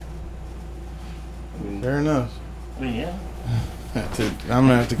Fair enough. Yeah. I'm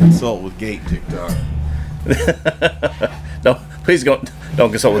gonna have to consult with Gate TikTok. No, please don't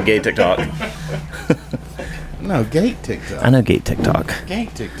consult with Gay TikTok. No, Gate TikTok. I know Gate TikTok.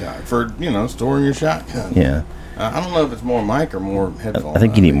 Gate TikTok for storing your shotgun. Yeah. I don't know if it's more mic or more headphones. I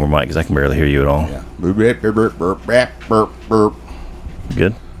think you need more mic because I can barely hear you at all. Yeah. Burp, burp, burp, burp, burp, burp, burp.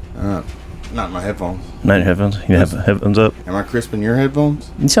 Good. Not my headphones. Not your headphones. You have headphones up. Am I crisping your headphones?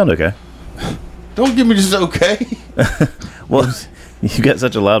 You sound okay. Don't give me just okay. Well, you got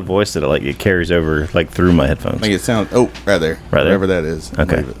such a loud voice that it carries over through my headphones. Like it sounds. Oh, right there. Right there? Wherever that is.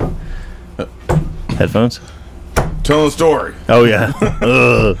 Okay. Headphones. Tell the story. Oh yeah.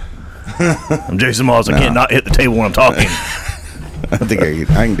 I'm Jason Moss. I can't not hit the table when I'm talking. I think I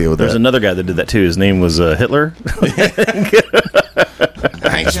can deal with There's that. another guy that did that too. His name was Hitler.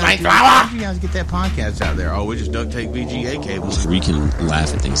 Thanks, Mike Flower. You guys get that podcast out there. Oh, we just duct tape VGA cables. We can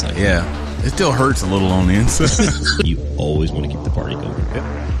laugh at things like that. Yeah. It still hurts a little on the inside. You always want to keep the party going.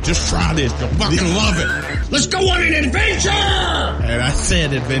 Just try this. You'll fucking love it. Let's go on an adventure! And I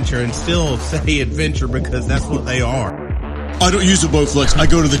said adventure and still say adventure because that's what they are. I don't use a Bowflex. I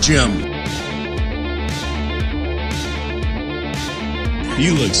go to the gym.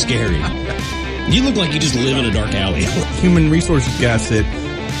 You look scary. You look like you just live in a dark alley. Human resources guy said,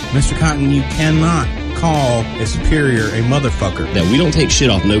 Mr. Cotton, you cannot call a superior a motherfucker. That we don't take shit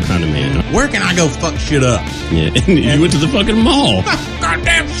off no kind of man. Where can I go fuck shit up? Yeah, you went to the fucking mall.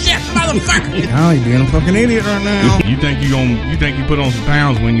 Goddamn shit, motherfucker! Oh, you being a fucking idiot right now. You think you put on some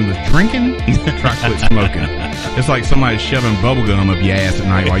pounds when you was drinking? Try quit smoking. It's like somebody shoving bubble gum up your ass at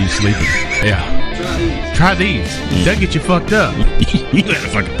night while you sleeping. Yeah. Try these. They'll get you fucked up. You had a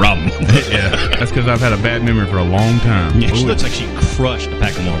fucking problem. Yeah. That's because I've had a bad memory for a long time. Yeah, she looks like she crushed a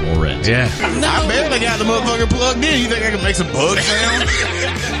pack of Marlboro Reds. Yeah. I barely got the motherfucker plugged in. You think I can make some bug sounds?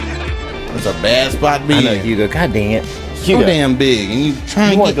 That's a bad spot to be I know, in. Hugo. God dang it. So damn big, and you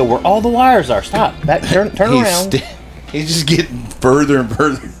trying You want to go where all the wires are. Stop. Turn around. He's just getting further and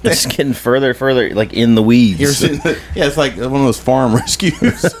further. It's getting further and further, in the weeds. Yeah, it's like one of those farm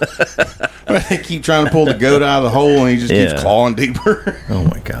rescues. They keep trying to pull the goat out of the hole, and he just keeps clawing deeper. Oh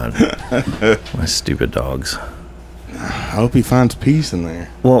my god. My stupid dogs. I hope he finds peace in there.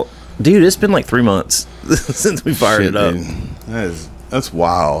 Well, dude, it's been 3 months since we fired it up. Dude. That's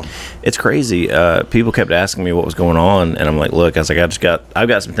wild. It's crazy. People kept asking me what was going on, and I'm like, look, I've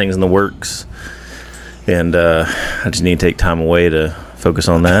got some things in the works, and I just need to take time away to focus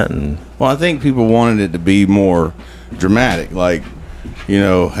on that. And Well, I think people wanted it to be more dramatic,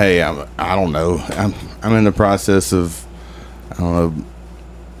 hey, I don't know, I'm in the process of,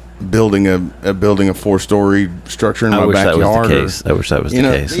 building a 4-story structure in my backyard. I wish that was the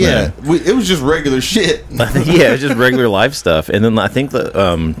case. Yeah, it was just regular shit. Yeah, it was just regular life stuff. And then I think that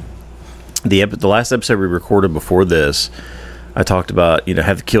the last episode we recorded before this, I talked about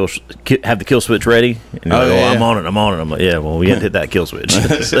have the kill switch ready. And you're I'm on it. I'm like, yeah, well, we had to hit that kill switch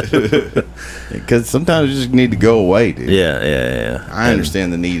Because sometimes you just need to go away, dude. Yeah. I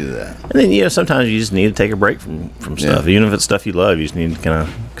understand the need of that. And then sometimes you just need to take a break from stuff, even if it's stuff you love. You just need to kind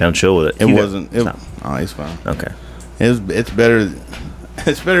of chill with it. It's fine. Okay. It's better.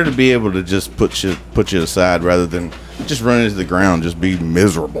 It's better to be able to just put you aside rather than just run into the ground, just be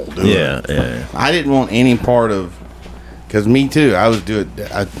miserable. Yeah. I didn't want any part of. Because me too, I was doing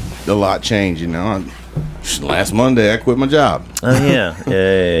a lot changed, Last Monday, I quit my job. Oh, yeah,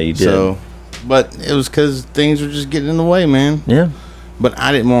 you did. So, but it was because things were just getting in the way, man. Yeah. But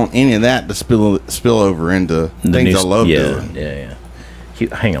I didn't want any of that to spill over into things I love doing. Yeah.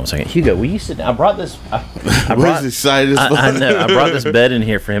 Hang on a second, Hugo. Will you sit down? I brought this. I was excited as fuck. I know. I brought this bed in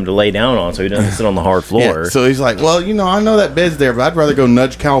here for him to lay down on, so he doesn't sit on the hard floor. Yeah, so he's like, "Well, I know that bed's there, but I'd rather go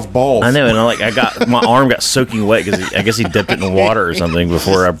nudge Cal's balls." I know, and I got my arm got soaking wet because I guess he dipped it in water or something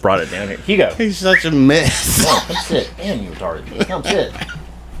before I brought it down here. Hugo, he's such a mess. Come sit. Damn, you retarded. Come sit.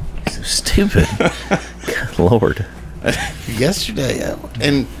 So stupid. God, Lord. Yesterday,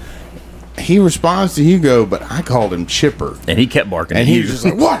 and he responds to Hugo, but I called him Chipper. And he kept barking and at you. he was just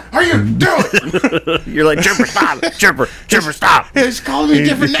like, "What are you doing?" You're like, "Chipper, stop! Chipper, stop!" He's calling me a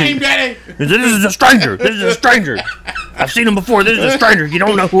different name, Daddy. This is a stranger. I've seen him before. This is a stranger. You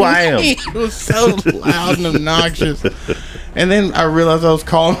don't know who I am. He was so loud and obnoxious. And then I realized I was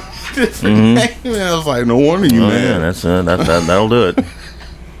calling him a different name, and I was like, "No wonder you mad." Yeah, that'll do it.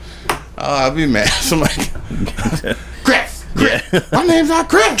 I'll be mad. Somebody, Chris. My name's not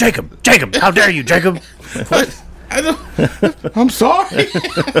Chris. Jacob, how dare you, Jacob? What? I'm sorry.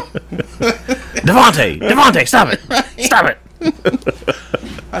 Devontae, stop it. Stop it.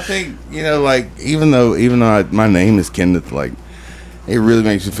 I think, even though my name is Kenneth, it really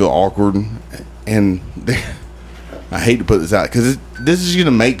makes me feel awkward, and I hate to put this out because this is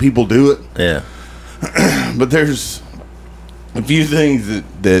gonna make people do it. Yeah. But there's a few things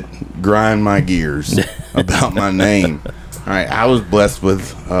that grind my gears about my name. All right, I was blessed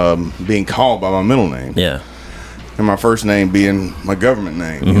with being called by my middle name. Yeah. And my first name being my government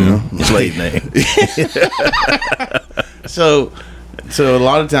name, you know? Slave name. So a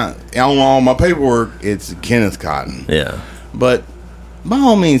lot of times, on all my paperwork, it's Kenneth Cotton. Yeah. But by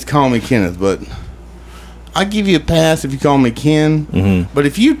all means, call me Kenneth, but I'll give you a pass if you call me Ken. Mm-hmm. But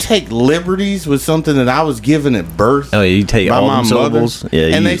if you take liberties with something that I was given at birth, Oh, yeah, you take by all my them syllables? mother, Yeah,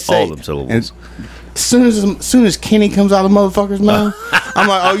 you and they use say, all them syllables. As soon as Kenny comes out of motherfucker's mouth, I'm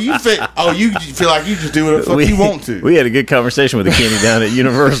like, you feel like you just do what the fuck you want to. We had a good conversation with the Kenny down at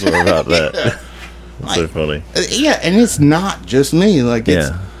Universal about that. That's so funny. Yeah, and it's not just me. Like, it's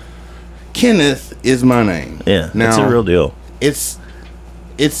Yeah. Kenneth is my name. Yeah. Now, It's a real deal. It's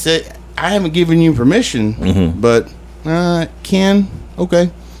I haven't given you permission, Mm-hmm. but Ken,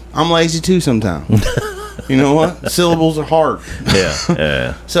 okay, I'm lazy too sometimes. You know what? Syllables are hard. Yeah.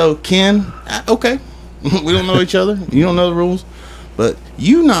 Yeah. So Ken, okay, we don't know each other. You don't know the rules, but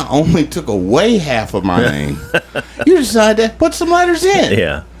you not only took away half of my name, you decided to put some letters in.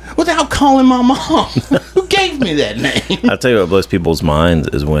 Yeah. Without calling my mom, who gave me that name. I'll tell you what blows people's minds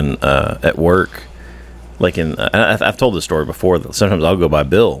is when at work, like I've told this story before, that sometimes I'll go by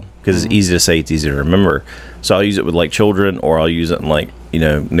Bill because it's easy to say, it's easy to remember. So I'll use it with like children, or I'll use it in like,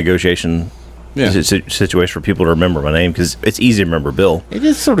 negotiation situation for people to remember my name because it's easy to remember Bill. It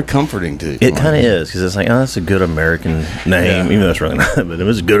is sort of comforting too. It kind of is because it's like, oh, that's a good American name, even though it's really not. But it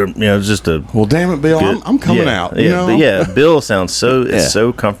was good, it's just a. Well, damn it, Bill, Good. I'm coming Yeah, out. Yeah, You know? but yeah, Bill sounds so Yeah. it's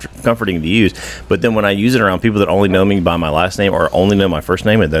so comforting to use. But then when I use it around people that only know me by my last name or only know my first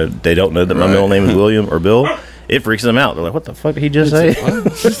name and they don't know that my middle name is William or Bill, it freaks them out. They're like, "What the fuck did he just say?"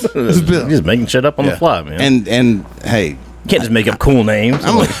 It's Bill. He's just making shit up on the fly, man. And hey, You can't just make up cool names.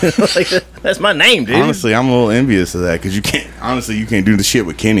 I'm like, that's my name, dude. honestly, I'm a little envious of that because you can't do the shit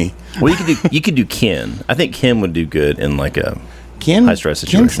with Kenny. Well, you could do Ken. I think Ken would do good in like a Ken, high stress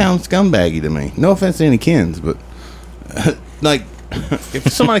situation. Ken sounds scumbaggy to me. No offense to any Kens, but like if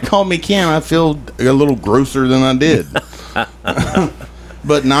somebody called me Ken, I feel a little grosser than I did.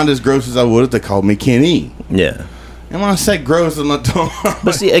 But not as gross as I would if they called me Kenny. Yeah. And when I say gross, I'm not talking.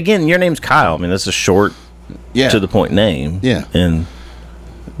 But see, again, your name's Kyle. I mean, that's a short, Yeah, to the point name. Yeah. And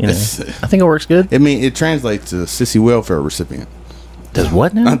I think it works good. I mean, it translates to sissy welfare recipient. Does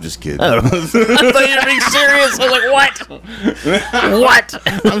what now? I'm just kidding. Oh. I thought you were being serious. I was like, what? What?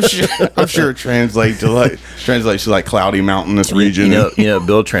 I'm sure it translates to like cloudy mountainous region. You know,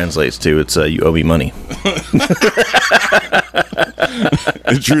 Bill translates to it's you owe me money.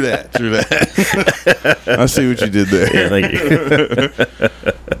 True that. I see what you did there. Yeah, thank you.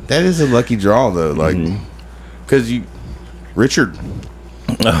 That is a lucky draw though, like because Richard.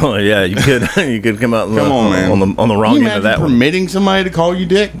 Oh yeah, you could come out Come on, man. on the wrong Can you end of that imagine one. permitting somebody to call you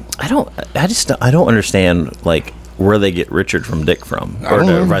Dick? I don't understand like where they get Richard from Dick from, I or don't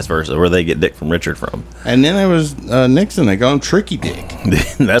know. vice versa, where they get Dick from Richard from. And then there was Nixon. They call him Tricky Dick.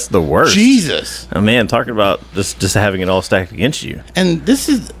 That's the worst. Jesus. Oh, man, talking about just having it all stacked against you. And this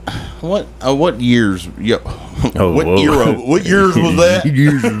is what years? What whoa. era? What years was that?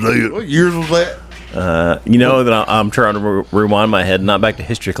 What years was that? You know that I'm trying to rewind my head, not back to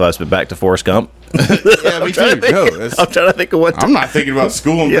history class, but back to Forrest Gump. Yeah, me too. No, that's- I'm trying to think of what. I'm not thinking about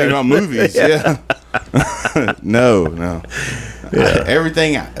school. I'm thinking about movies. Yeah. No. Yeah.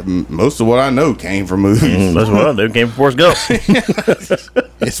 Everything. Most of what I know came from movies, That's what I do. Came from Forrest Gump.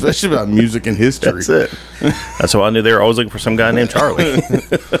 especially about music and history. That's it. That's why I knew they were always looking for some guy named Charlie.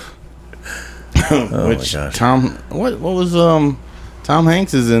 Oh Which my gosh. Tom? What was Tom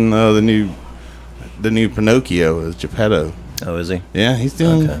Hanks is in the new Pinocchio as Geppetto. Oh, is he? Yeah, he's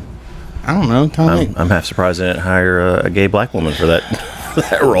doing. Okay. I don't know. Tom Hanks. I'm half surprised they didn't hire a gay black woman for that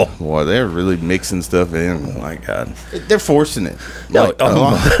that role. Boy, they're really mixing stuff in. Oh my God. They're forcing it. No, Like, a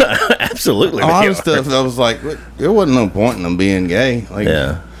lot, absolutely. a lot they of are. stuff. I was like, there wasn't no point in them being gay. Like,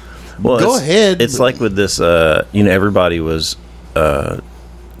 Yeah. Well, Go ahead, It's but- like with this, everybody was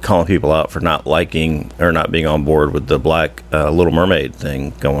calling people out for not liking or not being on board with the black Little Mermaid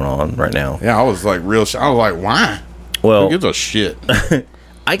thing going on right now. yeah, I was like real. I was like, why? Who Well, gives a shit?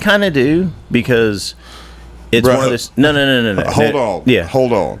 I kind of do because it's Bro. one of those. No. Hold on. Yeah.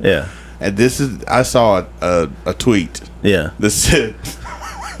 Hold on. Yeah. And I saw a tweet Yeah. that said,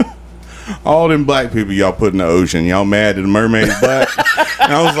 all them black people y'all put in the ocean, y'all mad that the mermaid's black?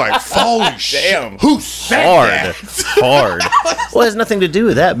 And I was like, holy shit. Who said Hard. that? Hard. Well, it has nothing to do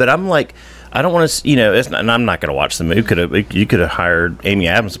with that, but I'm like, I don't want to, it's not, and I'm not going to watch the movie. You could have hired Amy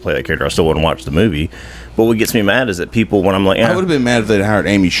Adams to play that character. I still wouldn't watch the movie. But what gets me mad is that people, when I'm like, I would have been mad if they'd hired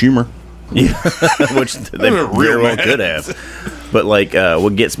Amy Schumer. Yeah, which they very well could have. But like,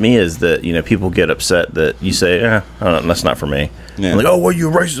 what gets me is that people get upset that you say, that's not for me. Yeah. I'm like, oh, well, you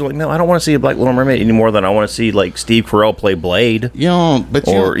racist? Like, no, I don't want to see a Black Little Mermaid any more than I want to see like Steve Carell play Blade.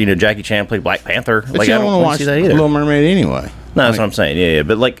 Or Jackie Chan play Black Panther. But like, you I don't want to see that either. Little Mermaid anyway. No, that's what I'm saying. Yeah.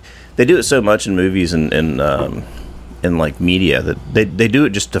 But like, they do it so much in movies and in like media that they do it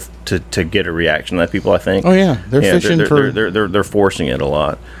just to get a reaction out of people. I think. Oh yeah, they're fishing they're forcing it a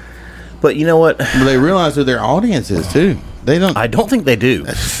lot. But you know what? But they realize who their audience is too. They don't. I don't think they do,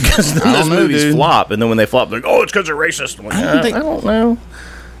 because those movies flop, and then when they flop, they're like, "Oh, it's because they're racist." I'm like, I don't know.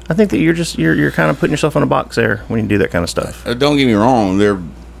 I think that you're kind of putting yourself in a box there when you do that kind of stuff. Don't get me wrong;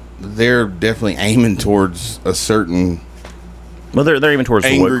 they're definitely aiming towards a certain. Well, they're aiming towards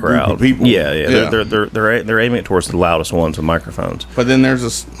the angry woke crowd. Group of people. Yeah. They're aiming it towards the loudest ones with microphones. But then there's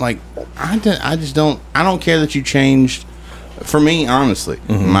this like I just don't care that you changed. For me, honestly,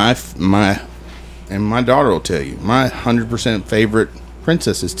 my daughter will tell you my 100% favorite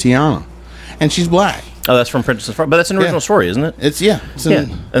princess is Tiana, and she's black. Oh, that's from Princess Bride, but that's an original story, isn't it? It's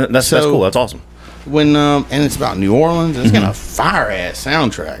and that's cool. That's awesome. When and it's about New Orleans. It's got a fire ass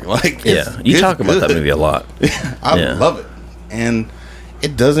soundtrack. Like you talk about that movie a lot. I love it, and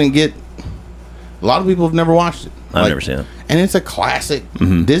it doesn't get. A lot of people have never watched it. I've never seen it, and it's a classic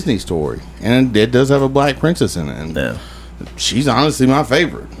Disney story, and it does have a black princess in it. And she's honestly my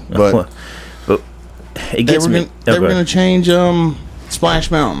favorite, but it gets they were going to change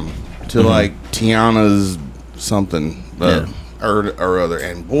Splash Mountain to like Tiana's something or other,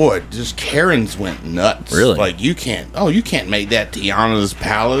 and boy, just Karens went nuts. Really? Like you can't make that Tiana's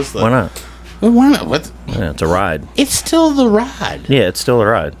palace. Like, why not? Well, why not? It's a ride. It's still the ride. Yeah, it's still a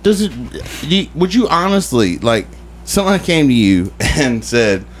ride. Would you honestly, like, someone came to you and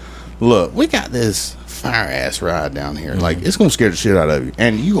said, "Look, we got this fire ass ride down here. Like, it's gonna scare the shit out of you,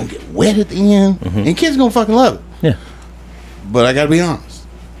 and you gonna get wet at the end, and kids gonna fucking love it." Yeah. But I gotta be honest,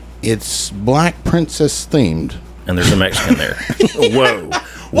 it's Black Princess themed, and there's a Mexican there. Whoa.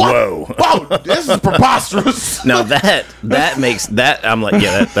 Whoa! This is preposterous. Now that makes that I'm like,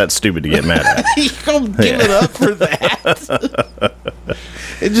 that's stupid to get mad at. You gonna give it up for that?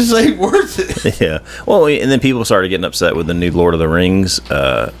 It just ain't worth it. Yeah. Well, and then people started getting upset with the new Lord of the Rings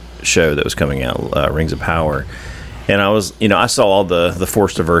show that was coming out, Rings of Power. And I was, I saw all the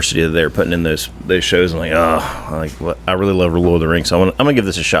forced diversity that they were putting in those shows. I'm like, what? I really love Lord of the Rings, so I'm gonna give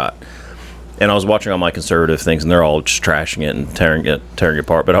this a shot. And I was watching all my conservative things, and they're all just trashing it and tearing it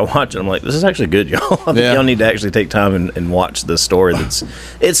apart. But I watch it, I'm like, this is actually good, y'all. I think y'all need to actually take time and watch this story.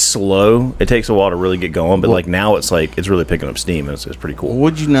 It's slow. It takes a while to really get going, but like now it's really picking up steam, and it's pretty cool.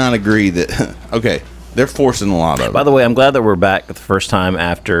 Would you not agree that? Okay, they're forcing a lot of it. By the way, I'm glad that we're back the first time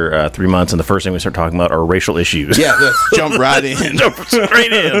after 3 months, and the first thing we start talking about are racial issues. Yeah, let's jump right in. Jump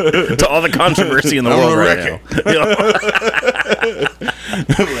straight in to all the controversy in the world right now.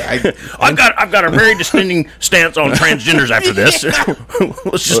 I've got a very distinct stance on transgenders after this.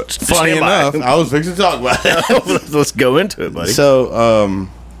 Let's just funny enough, I was fixing to talk about it. Let's go into it, buddy. So,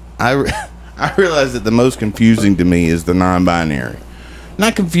 I realized that the most confusing to me is the non-binary.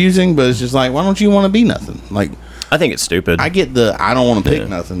 Not confusing, but it's just like, why don't you want to be nothing? Like, I think it's stupid. I get I don't want to pick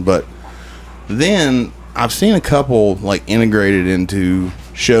nothing, but then I've seen a couple like integrated into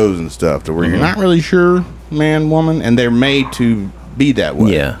shows and stuff to where you're not really sure, man, woman, and they're made to be that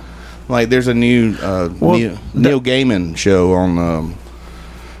way. Yeah. Like there's a new Neil Gaiman show on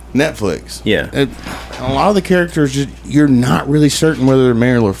Netflix. Yeah. A lot of the characters, you're not really certain whether they're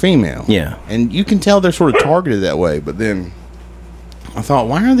male or female. Yeah. And you can tell they're sort of targeted that way, but then I thought,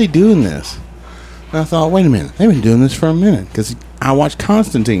 why are they doing this? And I thought, wait a minute, they've been doing this for a minute because I watched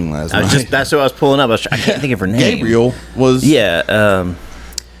Constantine last night. That's what I was pulling up. I can't think of her name. Gabriel was. Yeah.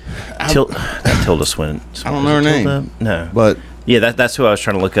 Tilda Swinton. I don't know her name. No. But yeah, that's who I was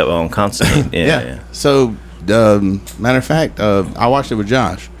trying to look up on Constantine. Yeah. So, matter of fact, I watched it with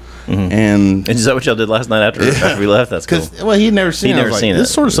Josh. And is that what y'all did last night after we left? That's cool. Well, he'd never seen it. This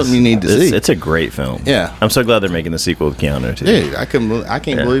is sort of something you need to see. It's a great film. Yeah. I'm so glad they're making the sequel with Keanu too. Dude, I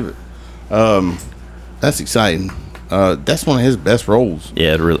can't believe it. That's exciting. That's one of his best roles.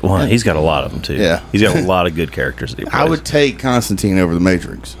 Yeah, he's got a lot of them too. Yeah. He's got a lot of good characters that he plays. I would take Constantine over The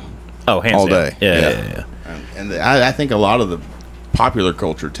Matrix. Oh, hands all down. day. Yeah. And I think a lot of the popular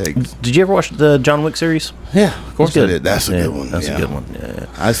culture takes. Did you ever watch the John Wick series? Yeah, of course I did. That's a good one. That's a good one. Yeah.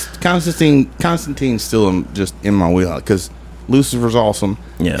 Constantine's still just in my wheelhouse because Lucifer's awesome.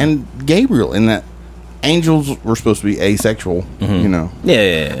 Yeah. And Gabriel in that angels were supposed to be asexual. You know.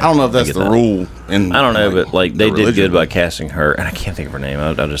 Yeah. I don't know if that's get the that. rule. In I don't know, but like they the did religion, good by but- casting her, and I can't think of her name.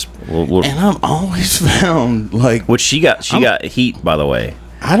 I just we'll And I've always found like which she got heat, by the way.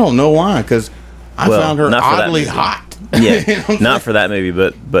 I don't know why, because I Well, found her not for that oddly movie. hot. Yeah, You know what I'm not for that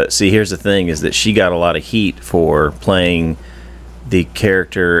movie, but see, here's the thing: is that she got a lot of heat for playing the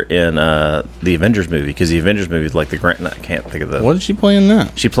character in the Avengers movie, because the Avengers movie is like the I can't think of the. What did she play in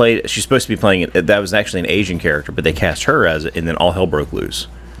that? She's supposed to be playing it. That was actually an Asian character, but they cast her as it, and then all hell broke loose.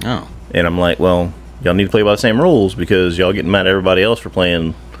 Oh, And I'm like, well, y'all need to play by the same rules, because y'all getting mad at everybody else for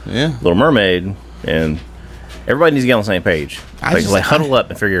playing yeah. Little Mermaid, and everybody needs to get on the same page. Like huddle up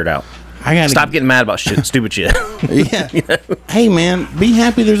and figure it out. I gotta Stop getting mad about stupid shit. Yeah. Hey man, be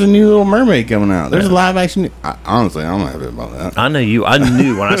happy. There's a new Little Mermaid coming out. There's a live action. Honestly, I'm not happy about that. I knew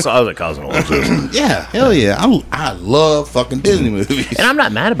when I saw. I was like, causing all this. Yeah, hell yeah. I love fucking Disney movies. And I'm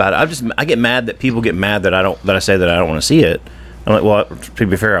not mad about it. I get mad that people get mad that I say that I don't want to see it. I'm like, well, to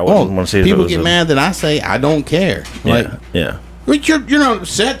be fair, I wouldn't want to see it. People get mad that I say I don't care. Like, yeah. but you're not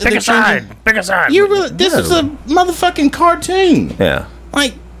upset that Pick they're a side. changing- Pick a side. You really? This is a motherfucking cartoon. Yeah.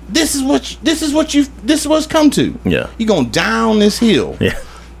 Like this is what's come to. Yeah. You going down this hill. Yeah.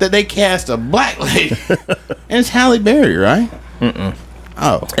 That they cast a black lady, and it's Halle Berry, right?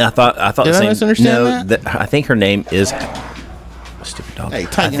 Oh, And I thought Did the I same. misunderstand that? I think her name is. Stupid dog. Hey, I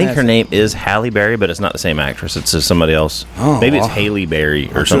Titan think has her it. name is Halle Berry, but it's not the same actress. It's just somebody else. Oh, Maybe it's wow. Haley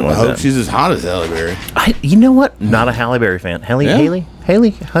Berry or I something like hope that. she's as hot as Halle Berry. You know what? Not a Halle Berry fan. Holly. Yeah?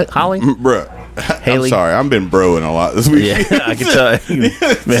 Holly. Bruh. I'm Haley. sorry, I've been broing a lot this week. Yeah, I can tell. You've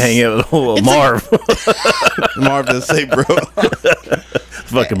been hanging out with old Marv, Marv does say bro.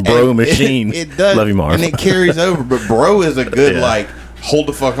 fucking bro And machine. It does. Love you, Marv. And it carries over, but bro is a good, Yeah. like, hold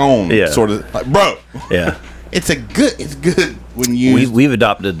the fuck on Yeah. sort of. Like, bro. Yeah, It's good when you we've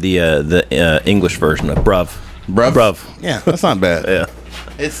adopted the English version of bruv. Bruv. Yeah, that's not bad. Yeah,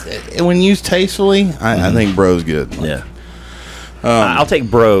 It's when used tastefully, I think bro's good. yeah. I'll take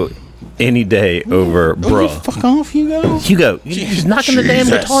bro any day over Oh, you bruh. fuck off, Hugo. Hugo, he's knocking the damn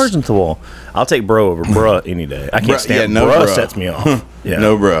Jesus. guitars into the wall. I'll take bro over bruh any day. I can't Bruh, stand yeah, no bruh. bruh. Sets me off. Yeah,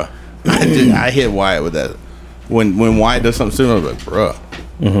 No, bro. I hit Wyatt with that. When Wyatt does something stupid, I was like, bruh.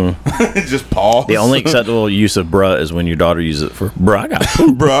 Mm-hmm. Just pause. The only acceptable use of bruh is when your daughter uses it for bruh. I got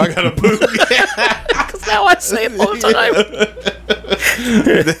poop. bro, I gotta poop. Because now I say it all the time.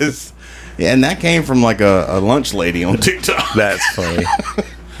 Yeah, and that came from like a lunch lady on TikTok. That's funny.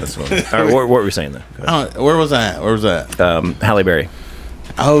 That's funny. All right, what were we saying then? Go ahead. Where was that? Where was that? Halle Berry.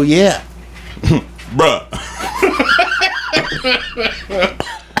 Oh yeah, bruh.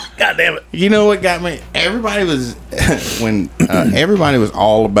 God damn it. You know what got me? Everybody was when everybody was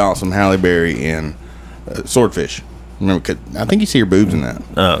all about some Halle Berry in Swordfish. Remember? 'Cause I think you see her boobs in that.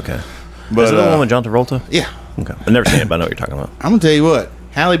 Oh, okay. But Is it the one with John Travolta? yeah, Okay. I've never seen it, but I know what you're talking about. I'm gonna tell you what.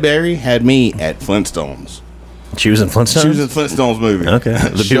 Halle Berry had me at Flintstones. She was in Flintstones? She was in Flintstones movie. Okay.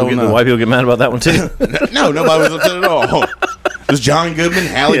 The Showing up. white people get mad about that one, too? No, nobody was upset at all. It was John Goodman,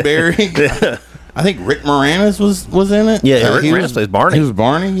 Halle Berry. I think Rick Moranis was in it. Yeah, Rick he Moranis was- plays Barney. He was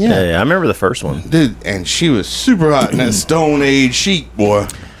Barney, Yeah, I remember the first one. Dude, and she was super hot in that Stone Age chic, boy.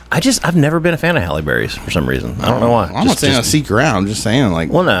 I've never been a fan of Halle Berry's for some reason. I don't know why. I'm not saying I seek her out. I'm just saying, like,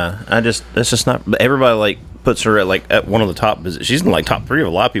 Well, nah. That's just not. Everybody, like, puts her at one of the top. She's in, like, top 3 of a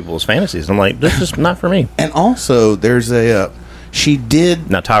lot of people's fantasies. I'm like, this is not for me. and also there's a, she did,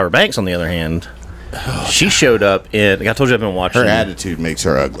 Now, Tyra Banks, on the other hand, she showed up in. Like I told you, I've been watching. her attitude makes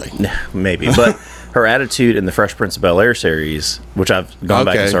her ugly. Maybe, but her attitude in the Fresh Prince of Bel-Air series, which I've gone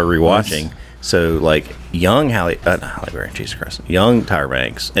back and Okay. started rewatching. So, like, young not Halle Berry, Jesus Christ, young Tyra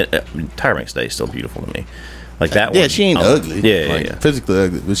Banks. Tyra Banks today is still beautiful to me. Like that one. Yeah, she ain't ugly. Yeah, like, yeah. physically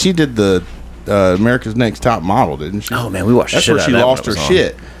ugly. But she did the America's Next Top Model, didn't she? Oh, man, we watched That's shit where out she of that lost when her it was on.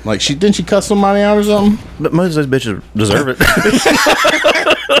 shit. Like, didn't she cuss somebody out or something? But most of those bitches deserve it.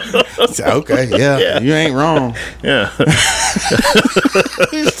 Okay, yeah, you ain't wrong. Yeah.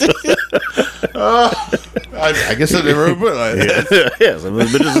 I guess I never put it like that. Yeah, some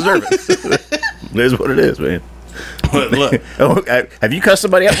of those bitches deserve it. It is what it is, man. But look, Oh, have you cussed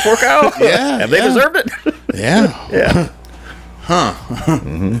somebody out before, Kyle? Yeah, Have they yeah. deserved it? yeah, Yeah.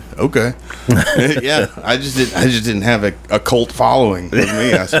 okay, yeah. I just didn't have a cult following with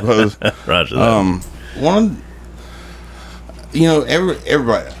me, I suppose. Roger that. One of,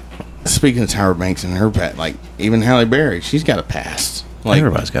 everybody. Speaking of Tyra Banks and her pat, like even Halle Berry, she's got a past. Like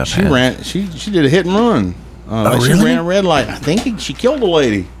Everybody's got a she past. ran. She did a hit and run. Like, she really? ran a red light. I think she killed a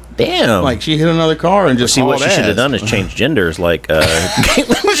lady. Damn. Like she hit another car and just See, what she hauled should have ass. done is change genders, like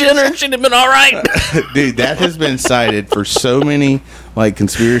Caitlyn Jenner, and she'd have been all right. Dude, that has been cited for so many like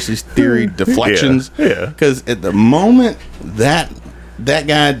conspiracy theory deflections. Yeah. Because at the moment that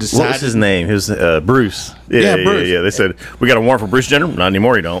guy decided, What was his name? He was Bruce. Yeah, Bruce. Yeah. They said, we got a warrant for Bruce Jenner? Not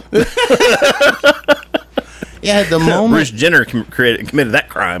anymore, you don't. yeah, at the moment Bruce Jenner committed that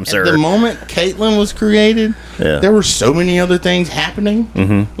crime, sir. At the moment Caitlyn was created, Yeah. there were so many other things happening.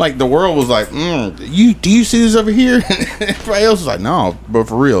 Mm-hmm. Like the world was like, do you see this over here? Everybody else was like, no, but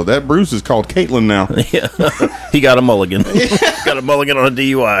for real, that Bruce is called Caitlyn now. Yeah. He got a mulligan. Got a mulligan on a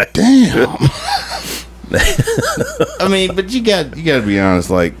DUI. Damn. I mean, but you got to be honest.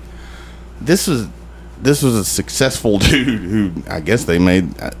 Like this was a successful dude who I guess they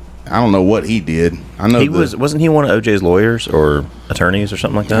made. I don't know what he did. I know Wasn't he one of OJ's lawyers or attorneys or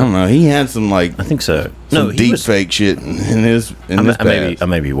something like I don't that? know. He had some like I think so. some he deep was, fake shit in his I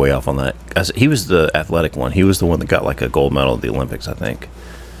may be way off on that. He was the athletic one. He was the one that got like a gold medal at the Olympics, I think.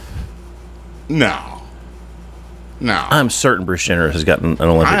 No. I'm certain Bruce Jenner has gotten an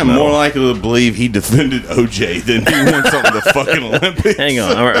Olympic I am medal. more likely to believe he defended OJ than he won something at the fucking Olympics. Hang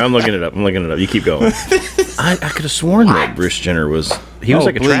on, I'm looking it up. You keep going. I could have sworn that Bruce Jenner was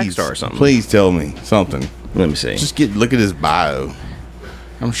like a track star or something. Please tell me something. Let me see. Just look at his bio.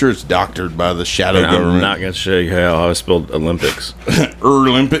 I'm sure it's doctored by the shadow I'm government. not going to show you how I spelled Olympics.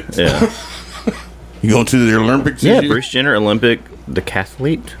 Olympics. Yeah. You going to the Olympics? Yeah, this year? Bruce Jenner, Olympic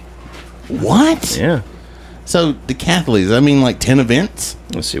decathlete. What? Yeah. So decathletes, I mean like 10 events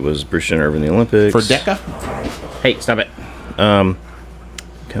Let's see, was Bruce Jenner over in the Olympics? for Deca? Hey, stop it.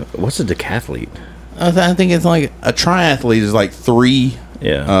 What's a decathlete? I think it's like a triathlete is like 3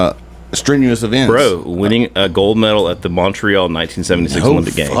 Yeah. strenuous events. Bro, winning a gold medal at the Montreal 1976 No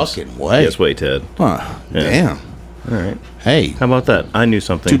Olympic Games. fucking way. Yes, wait, Ted. Huh. Yeah. Damn. All right. Hey, How about that? I knew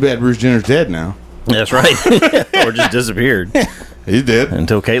something. too bad Bruce Jenner's dead now. That's right. Or just disappeared He's dead.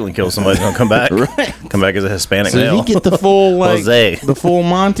 until Caitlyn kills somebody. Don't come back. Right. Come back as a Hispanic So did male. he get the full like Jose. the full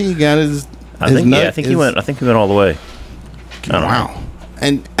Monty? Got his. I think he went. I think he went all the way. I don't know. Wow.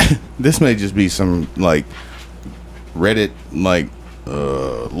 And this may just be some like Reddit like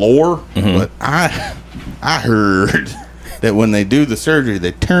lore, Mm-hmm. but I heard that when they do the surgery,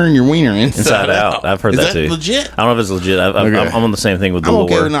 they turn your wiener inside out. I've heard Is that too. Legit? I don't know if it's legit. Okay. I'm on the same thing with the I'm lore.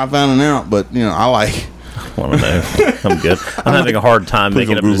 okay with not finding out, but I like. I don't know. I'm good. I'm having a hard time Please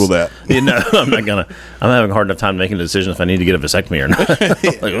making don't Google that. You know, I'm not gonna. I'm having a hard enough time making a decision if I need to get a vasectomy or not.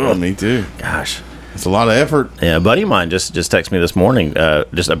 Like, Oh, oh, me too. gosh. It's a lot of effort. Yeah, a buddy of mine just texted me this morning.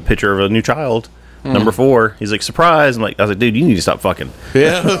 Just a picture of a new child, number 4. He's like, surprise! I was like, dude, you need to stop fucking.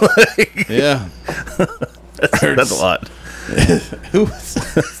 Yeah, yeah. That's a lot. Who was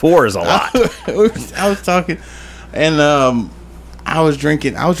 4 is a lot. I was talking, and I was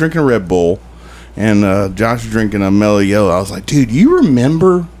drinking a Red Bull, and Josh was drinking a Mellow Yellow. I was like, dude, you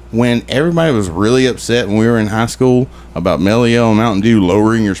remember when everybody was really upset when we were in high school about Mellow Yellow and Mountain Dew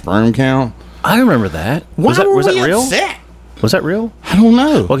lowering your sperm count? I remember that. Why were was we that real? upset? Was that real? I don't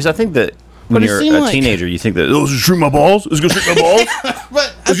know. Well, because I think that when But it you're seemed a like- teenager, you think that it's gonna shoot my balls. It's gonna shoot my balls.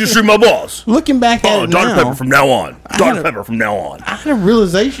 But It's gonna shoot my balls. looking back at Oh, it Dr. now, Pepper from now on. had Dr. a- Pepper from now on. I had a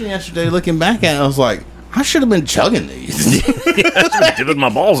realization yesterday. Looking back at it, I was like, I should have been chugging these. Dipping my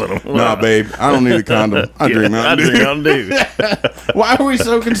balls in them. Nah, babe, I don't need a condom. I drink Mountain Dew. Mountain Dew. Why are we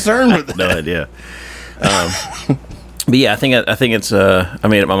so concerned with that? No idea. But yeah, I think it's. I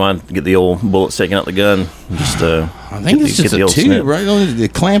made up my mind to get the old bullet sticking out the gun. Just I think it's just a tube, right? Don't they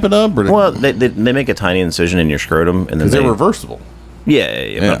clamp it up, or Well, they make a tiny incision in your scrotum, and then they're reversible.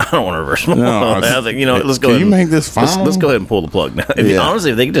 Yeah. But I don't want to reverse them. No, I think let's go. Can ahead you and- make this let's final? go ahead and pull the plug now.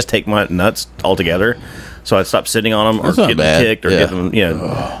 Honestly, if they could just take my nuts altogether, so I'd stop sitting on them or That's not getting bad. kicked or Yeah. get them.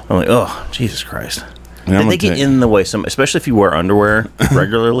 I'm like, oh, Jesus Christ. And I'm They gonna get tell in the way. Especially if you wear underwear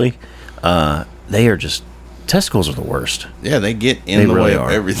regularly, they are just. Testicles are the worst. Yeah, they get in They the really way are.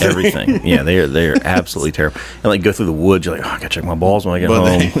 of everything. Everything. Yeah, they are absolutely terrible. And like go through the woods, you're like, oh, I gotta check my balls when I get But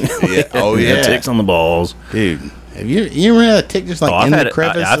home. yeah. Oh, yeah. Ticks on the balls. Dude, have you ever had a tick just like Oh, in I've the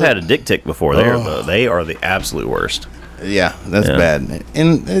crevice? I've had a dick tick before. They are the absolute worst. Yeah, that's Yeah. bad.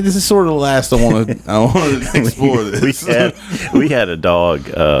 And this is sort of the last I want to explore this. we had a dog,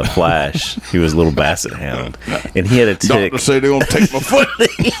 Flash. He was a little basset hound, and he had a tick. Doctor say they're gonna take my foot.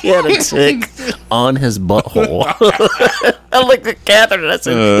 He had a tick on his butthole. I looked at Catherine and I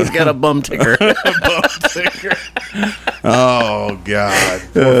said, "He's got a bum ticker." Oh God,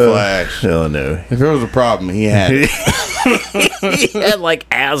 poor Flash. Oh no. If there was a problem, he had it. He had like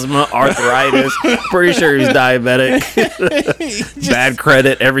asthma, arthritis. Pretty sure he's diabetic. Bad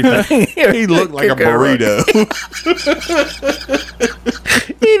credit, everything. He looked like a burrito.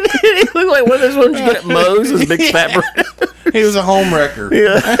 He looked like one of those ones you get at Moe's, those big fat burritos. He was a home wrecker.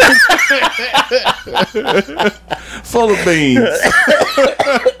 Yeah. Full of beans.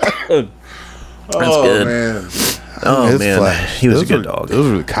 That's good. Man. Oh, His man. flash. He was a Those good were- dog.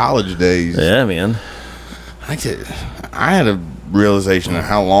 Those were the college days. Yeah, man. I had a realization of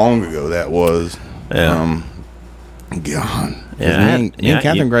how long ago that was. Yeah. God. Yeah, Me and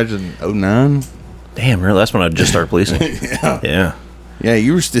Catherine graduated in 09. Damn, really? That's when I just started policing. Yeah. Yeah,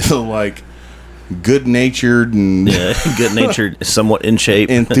 you were still like good natured and Yeah. Good natured, somewhat in shape,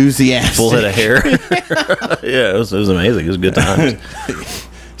 enthusiastic. full head of hair. Yeah, it was amazing. It was good times.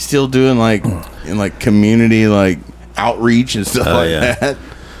 Still doing like in like community like outreach and stuff like yeah. that.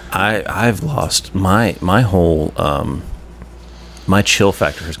 I've lost my whole my chill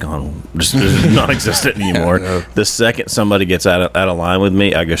factor has gone just non-existent anymore. The second somebody gets out of line with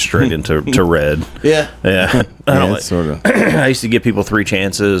me, I go straight into red. Yeah. Yeah, I don't like. sort of. I used to give people 3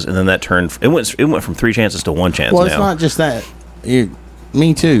 chances, and then that turned. It went from 3 chances to 1 chance. Well, now. it's not just that.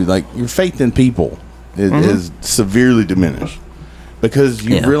 Me too. Like your faith in people is severely diminished because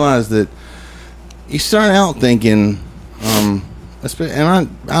you realize that you start out thinking, and I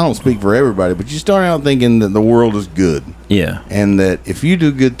don't speak for everybody, but you start out thinking that the world is good. Yeah. And that if you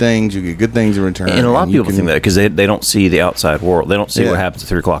do good things, you get good things in return. And a lot of you people think that because they don't see the outside world. They don't see Yeah. what happens at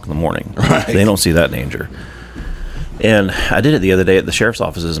 3 o'clock in the morning. Right. They don't see that danger. And I did it the other day at the sheriff's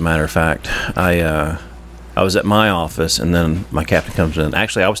office. As a matter of fact, I was at my office, and then my captain comes in.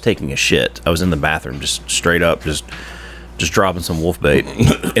 Actually, I was taking a shit. I was in the bathroom, just straight up, just dropping some wolf bait.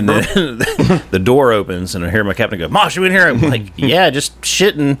 And then the door opens, and I hear my captain go, "Mosh, you in here?" I'm like, "Yeah, just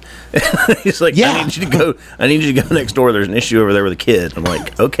shitting." He's like, Yeah. I need you to go next door. There's an issue over there with a kid." I'm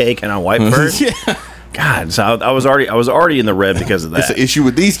like, "Okay, can I wipe first?" Yeah. God, so I was already in the red because of that. It's an issue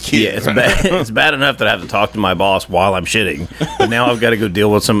with these kids. Yeah, it's bad. It's bad enough that I have to talk to my boss while I'm shitting, but now I've got to go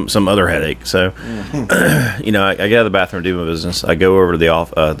deal with some other headache. So, I get out of the bathroom, do my business. I go over to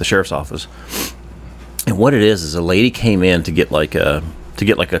the sheriff's office, and what it is a lady came in to get like a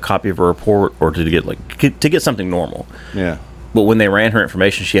copy of a report or to get something normal. Yeah. But when they ran her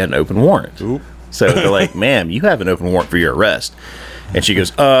information, she had an open warrant. Oop. So they're like, "Ma'am, you have an open warrant for your arrest," and she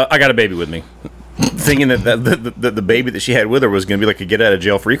goes, "I got a baby with me." Thinking that the baby that she had with her was going to be like a get out of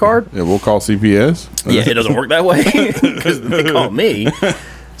jail free card. Yeah, we'll call CPS. Yeah, it doesn't work that way because they call me.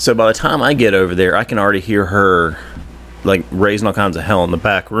 So by the time I get over there, I can already hear her like raising all kinds of hell in the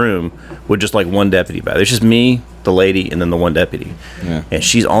back room with just like one deputy back. It's just me, the lady, and then the one deputy. Yeah. And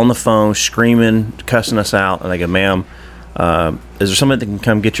she's on the phone screaming, cussing us out. And I go, "Ma'am, is there somebody that can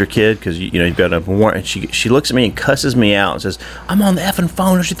come get your kid? Because you've got an open warrant." And she looks at me and cusses me out and says, "I'm on the effing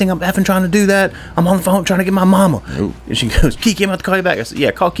phone. Does she think I'm effing trying to do that? I'm on the phone trying to get my mama." Ooh. And she goes, "Kiki, I'm about to call you back." I said,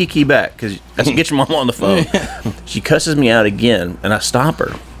 "Yeah, call Kiki back because I said, get your mama on the phone." She cusses me out again, and I stop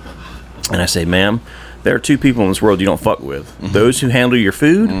her. And I say, "Ma'am, there are 2 people in this world you don't fuck with. Those who handle your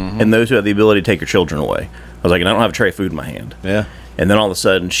food and those who have the ability to take your children away." I was like, "And I don't have a tray of food in my hand." Yeah. And then all of a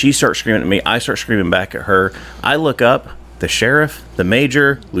sudden, she starts screaming at me. I start screaming back at her. I look up, the sheriff, the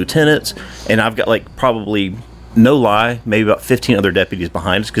major, lieutenants, and I've got like probably, no lie, maybe about 15 other deputies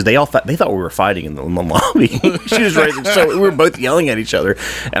behind us because they thought we were fighting in the lobby. She was raising, so we were both yelling at each other,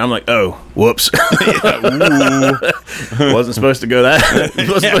 and I'm like, "Oh, whoops, wasn't supposed to go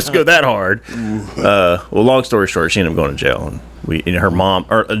that hard." Well, long story short, she ended up going to jail, and her mom,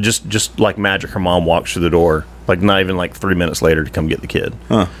 or just like magic, her mom walks through the door, like not even like 3 minutes later to come get the kid.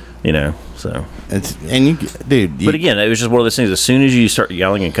 Huh. So. But Again, it was just one of those things. As soon as you start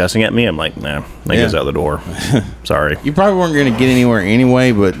yelling and cussing at me, I'm like, "Nah, that goes out the door." Sorry. you probably weren't going to get anywhere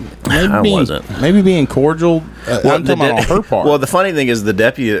anyway, but maybe wasn't. Maybe being cordial. I'm talking about on her part. Well, the funny thing is, the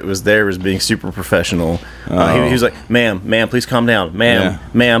deputy that was there was being super professional. He was like, "Ma'am, please calm down. Ma'am,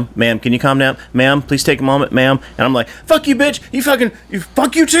 can you calm down? Ma'am, please take a moment, ma'am." And I'm like, "Fuck you, bitch.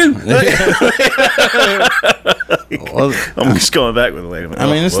 Fuck you too." Well, I'm just going back with the lady. I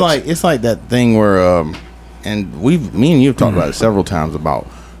mean, it's like that thing where, and me and you have talked about it several times about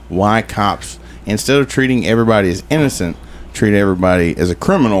why cops, instead of treating everybody as innocent, treat everybody as a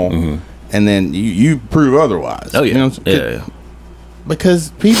criminal, and then you prove otherwise. Oh yeah, You know, yeah.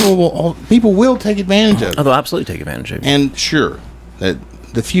 because people will take advantage of it. Oh, they'll absolutely take advantage of you. And sure, that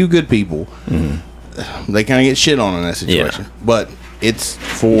the few good people, they kind of get shit on in that situation. Yeah. But it's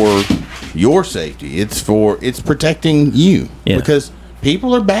for your safety. It's protecting you. Yeah. Because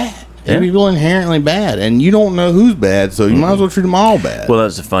people are bad. Yeah. People are inherently bad, and you don't know who's bad, so you might as well treat them all bad. Well,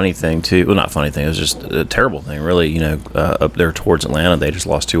 that's a funny thing too. Well, not funny thing. It was just a terrible thing, really. Up there towards Atlanta, they just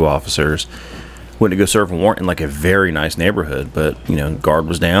lost 2 officers. Went to go serve a warrant in like a very nice neighborhood, but guard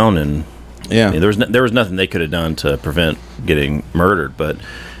was down, and yeah, there was nothing they could have done to prevent getting murdered. But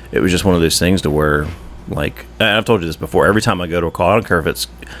it was just one of those things to where Like, I've told you this before. Every time I go to a call, I don't care if it's,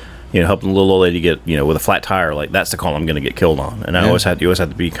 helping a little old lady get, with a flat tire. Like, that's the call I'm going to get killed on. And you always have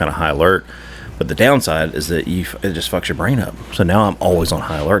to be kind of high alert. But the downside is that it just fucks your brain up. So now I'm always on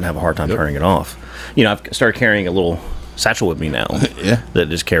high alert and have a hard time turning it off. I've started carrying a little satchel with me now. Yeah. That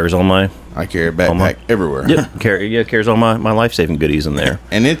just carries all my... I carry a backpack everywhere. Yep. Carries all my life-saving goodies in there.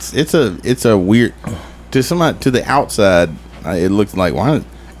 And it's a weird... To the outside, it looks like, why...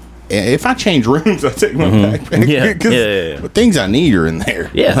 If I change rooms, I take my backpack. Yeah. But things I need are in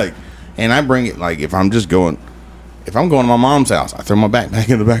there. Yeah. And I bring it, if I'm going to my mom's house, I throw my backpack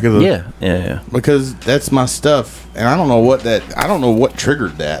in the back of the... Yeah. Because that's my stuff. And I don't know what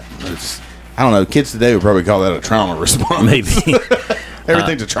triggered that. I don't know. Kids today would probably call that a trauma response. Maybe.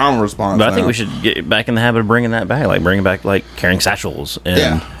 Everything's a trauma response. But I think we should get back in the habit of bringing that back. Like, bringing back, carrying satchels.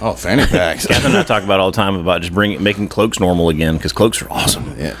 And fanny packs. Catherine and I talk about all the time about just making cloaks normal again, because cloaks are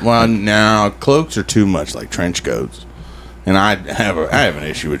awesome. Yeah. Well, now, cloaks are too much like trench coats. And I have an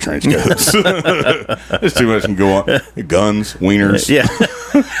issue with trench coats. There's too much can go on. Guns, wieners. Yeah.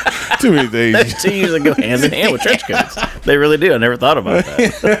 Too many things. Those two usually go hand in hand with trench coats. They really do. I never thought about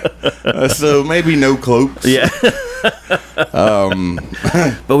that. So maybe no cloaks. Yeah.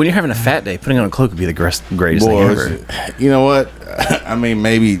 But when you're having a fat day, putting on a cloak would be the greatest thing ever. You know what? I mean,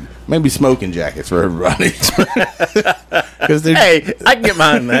 maybe smoking jackets for everybody. Because hey, I can get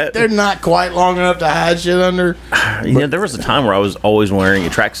behind that. They're not quite long enough to hide shit under. There was a time where I was always wearing a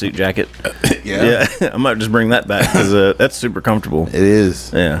tracksuit jacket. Yeah. I might just bring that back because that's super comfortable. It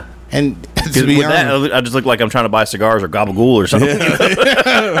is. Yeah. And to be honest, that, I just look like I'm trying to buy cigars or gabagool or something.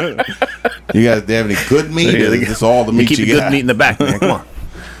 Yeah. You guys have any good meat? Or is this all the meat keep you the got? good meat in the back, man. Come on.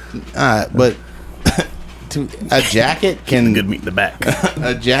 But a jacket can good meat in the back.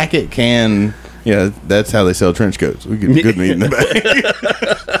 A jacket can. Yeah, that's how they sell trench coats. We get good meat in the back.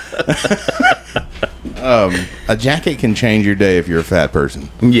 A jacket can change your day if you're a fat person.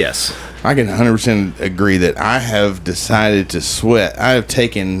 Yes. I can 100% agree that I have decided to sweat. I have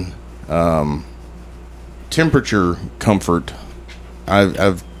taken temperature comfort.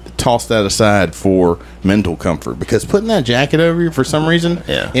 I've tossed that aside for mental comfort, because putting that jacket over you for some reason,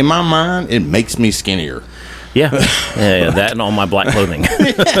 in my mind, it makes me skinnier. Yeah, that and all my black clothing.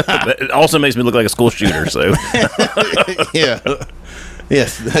 It also makes me look like a school shooter. So, yeah,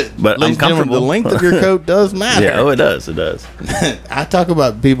 yes, but I'm comfortable. The length of your coat does matter. Yeah, it does. It does. I talk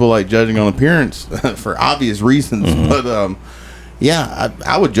about people like judging on appearance for obvious reasons, but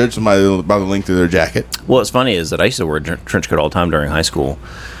I would judge somebody by the length of their jacket. Well, what's funny is that I used to wear a trench coat all the time during high school.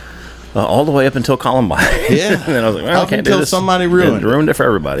 All the way up until Columbine. Yeah. And then I was like, well, I can't do this. Somebody ruined it for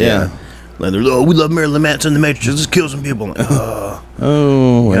everybody. Yeah. And they're we love Marilyn Manson, the Matrix. Let's kill some people. I'm like,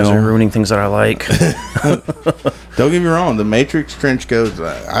 you guys are ruining things that I like. Don't get me wrong. The Matrix trench coats,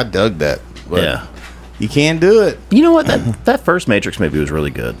 I dug that. But yeah. You can't do it. You know what? That first Matrix movie was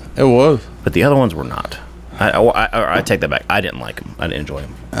really good. It was. But the other ones were not. I take that back. I didn't like them. I didn't enjoy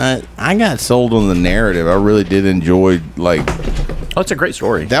them. I got sold on the narrative. I really did enjoy, it's a great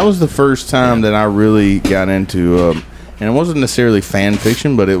story. That was the first time that I really got into, and it wasn't necessarily fan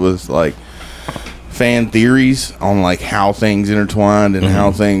fiction, but it was fan theories on how things intertwined and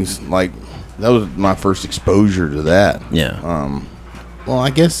how things that was my first exposure to that. Yeah. Well, I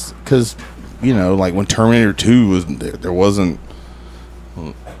guess because when Terminator 2 was there wasn't.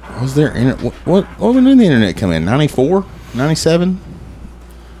 Was there what when did the internet come in? 94? 97?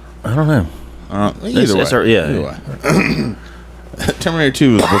 I don't know. Either way. Terminator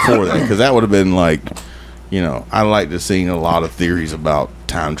 2 was before that, because that would have been I like to see a lot of theories about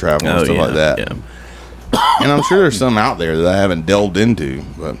time travel and stuff like that. Yeah. And I'm sure there's some out there that I haven't delved into,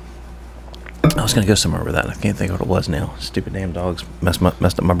 but I was going to go somewhere with that. I can't think of what it was now. Stupid damn dogs messed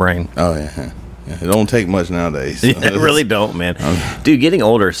up my brain. Oh, yeah. It don't take much nowadays. It really don't, man. Dude, getting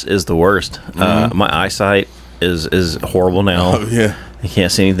older is the worst. My eyesight is horrible now. Oh, yeah. I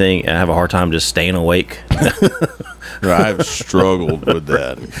can't see anything. I have a hard time just staying awake. I've struggled with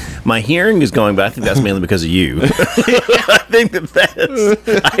that. My hearing is going, but I think that's mainly because of you. I think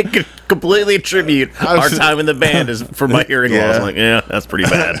I could completely attribute our time in the band is for my hearing loss. I'm like, that's pretty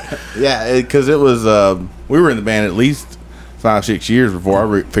bad. Yeah, because it was we were in the band at least 5-6 years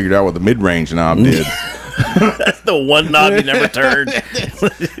before I figured out what the mid-range knob did. That's the one knob you never turned.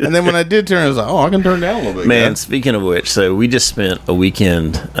 And then when I did turn, I was like, I can turn down a little bit. Man, speaking of which, so we just spent a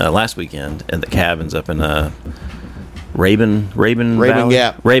weekend, last weekend, at the cabins up in Raven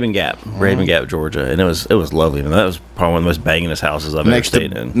Gap, Georgia, and it was lovely. And that was probably one of the most bangingest houses I've ever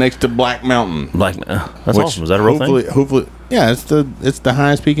stayed in. Next to Black Mountain. That's awesome. Was that a real thing? Hopefully, yeah. It's the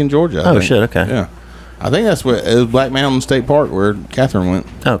highest peak in Georgia. I think. Shit. Okay. Yeah, I think that's what it was, Black Mountain State Park, where Catherine went.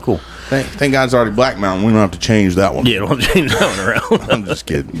 Oh, cool. Thank God it's already Black Mountain. We don't have to change that one. Yeah, don't change that one around. I'm just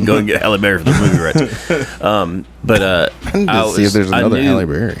kidding. Go and get Halle Berry for the movie rights. But I see if there's another Halle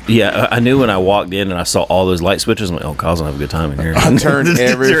Berry. Yeah, I knew when I walked in and I saw all those light switches. I'm like, oh, Kyle's gonna have a good time in here. I turned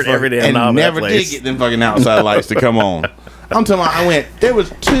every damn knob and in that never did place. get them fucking outside lights to come on. I'm talking about, I went, there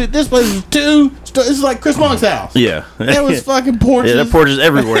was two, this place was two, this is like Chris Monk's house. Yeah, There was fucking porches. Yeah, there are porches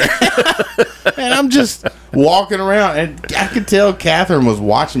everywhere. And I'm just walking around, and I could tell Catherine was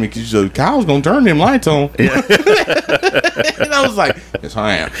watching me because she said, Kyle's going to turn them lights on. Yeah. And I was like, yes,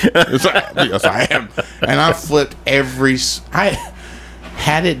 I am. Yes, I am. And I flipped had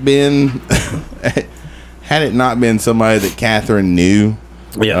it not been somebody that Catherine knew,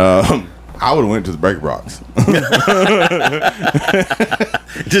 Yeah. I would have went to the breaker box.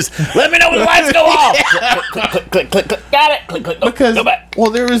 Just let me know when the lights go off. Click. Got it. Click. Because, go back. well,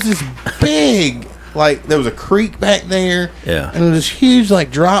 there was this big, like, there was a creek back there. Yeah. And there was this huge,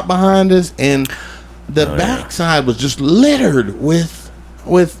 like, drop behind us. And the backside was just littered with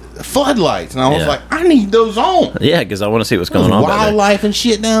floodlights. And I was like, I need those on. Yeah, because I want to see what's There's going on back there. wildlife and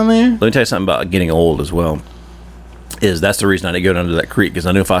shit down there. Let me tell you something about getting old as well. That's the reason I didn't go down to that creek, because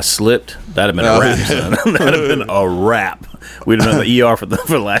I knew if I slipped, that'd have been a wrap. Son. That'd have been a wrap. We'd have been in the ER for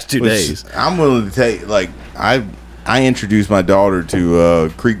the last 2 days. I'm willing to take, like, I introduced my daughter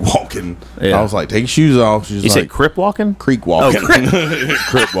to creek walking. Yeah. I was like, take your shoes off. She's You like, said crip walking? creek walking.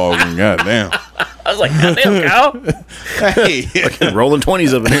 Crip walking, goddamn. I was like, goddamn, Kyle. Hey, Rolling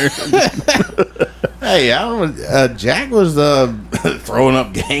 20s up in here. hey, I don't. Jack was throwing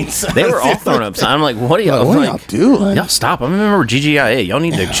up gang signs. They were all throwing up. I'm like, what are y'all, What are y'all doing? Y'all stop. I remember GGIA. Y'all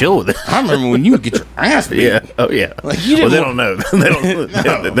need to chill with it. I remember when you would get your ass beat. Yeah. Oh, yeah. Like, you Well, didn't they don't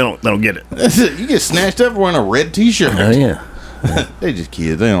know. They don't get it. That's it. You get snatched up wearing a red T-shirt. Oh, yeah. They just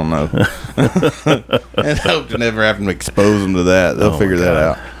kids. They don't know. And I hope to never have to expose them to that. They'll figure that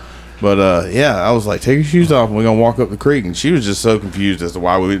out. But, yeah, I was like, take your shoes off and we're going to walk up the creek. And she was just so confused as to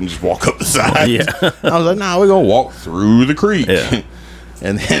why we didn't just walk up the side. Yeah. I was like, nah, we're going to walk through the creek. Yeah.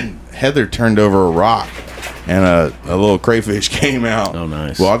 And then Heather turned over a rock and a little crayfish came out. Oh,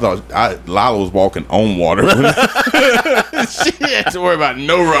 nice. Well, I thought Lila was walking on water. She had to worry about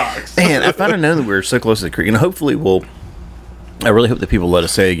no rocks. Man, if I'd have known that we were so close to the creek, and hopefully I really hope that people let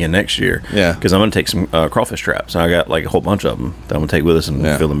us say again next year. Yeah. Because I'm going to take some crawfish traps. I got like a whole bunch of them that I'm going to take with us and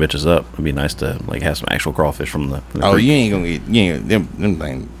fill them bitches up. It'd be nice to like have some actual crawfish from the Oh, creek. you ain't gonna get them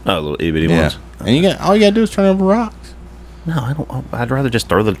things. Oh, little itty bitty Yeah. ones. And all you gotta do is turn over rocks. No, I don't. I'd rather just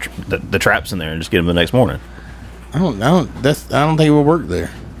throw the traps in there and just get them the next morning. I don't think it would work there.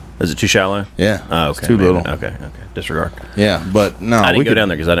 Is it too shallow? Yeah. Oh, It's okay. too maybe. little. Okay. Disregard. Yeah, but no, I didn't we go down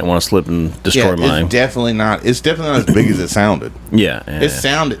there because I didn't want to slip and destroy mine. It's definitely not. It's definitely not as big as it sounded. Yeah. It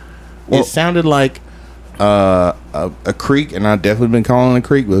sounded like a creek, and I've definitely been calling it a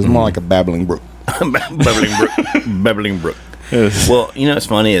creek, but it's more like a babbling brook. Babbling Brook. Well, you know what's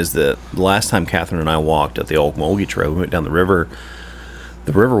funny is that the last time Catherine and I walked at the old Mulgy Trail, we went down the river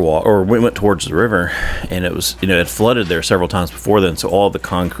walk, or we went towards the river, and it was, it had flooded there several times before then, so all the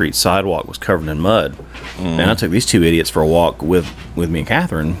concrete sidewalk was covered in mud. And I took these two idiots for a walk with me and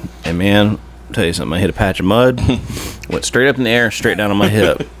Catherine, and man, I'll tell you something, I hit a patch of mud, went straight up in the air, straight down on my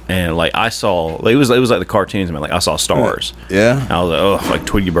hip, and like I saw, it was like the cartoons, man, like I saw stars. Yeah. I was like, oh, like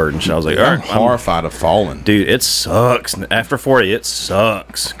Twiggy Bird and shit. I was like, all I'm right, horrified of falling. dude, it sucks. After 40, it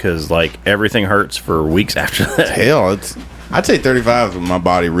sucks because like everything hurts for weeks after that. Hell, I'd say 35 is when my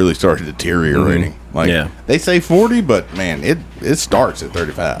body really started deteriorating. Like, Yeah. they say 40, but man, it starts at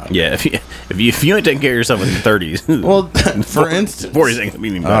 35. Yeah, if you ain't taking care of yourself in your 30s, Well, for instance, 40s ain't gonna be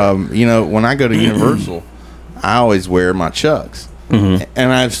any better. when I go to Universal, I always wear my Chucks, and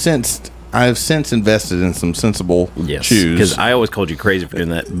I've since invested in some sensible Yes, shoes. because I always called you crazy for doing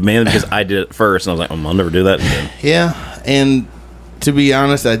that, mainly because I did it first, and I was like, I'll never do that again. Yeah, and to be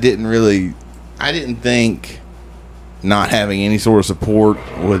honest, I didn't think not having any sort of support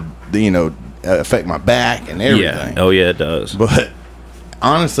would, affect my back and everything. Yeah, oh yeah, it does. But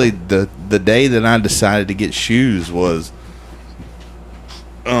honestly, the day that I decided to get shoes was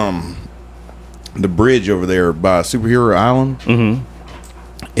the bridge over there by Superhero Island. Mm-hmm.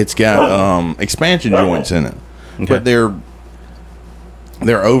 It's got expansion joints in it, but they're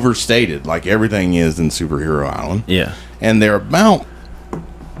overstated, like everything is in Superhero Island. Yeah, And they're about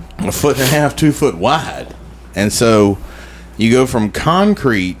 1.5 feet, 2 foot wide. And so you go from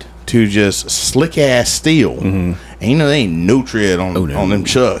concrete to just slick ass steel. And there ain't no tread on them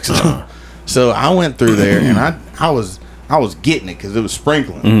Chucks. So I went through there and I was getting it because it was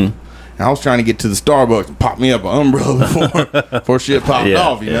sprinkling. And I was trying to get to the Starbucks and pop me up an umbrella before shit popped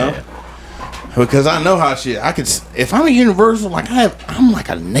off, you know? because I know how shit. I could if I'm a Universal, like I'm like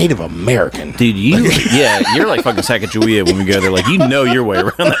a Native American. Dude, you're like fucking Sacagawea when we go there. Like, you know your way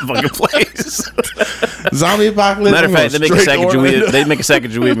around that fucking place. Zombie apocalypse. Matter of fact, they make a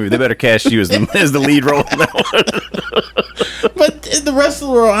Sacagawea movie. They better cast you as the lead role in that one. But in the rest of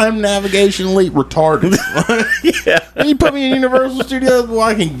the world, I'm navigationally retarded. Yeah. When you put me in Universal Studios, well,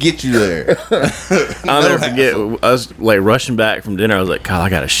 I can get you there. I'll never forget. I was like rushing back from dinner. I was like, Kyle, I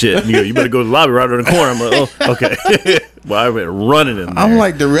got to shit. And you go, you better go to the lobby right around the corner. I'm like, oh, okay. Well, I went running in there. I'm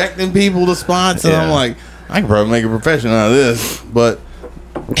like directing people to spots, and I'm like, I could probably make a profession out of this. But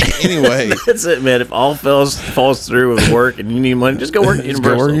anyway, that's it, man. If all falls through with work and you need money, just go work at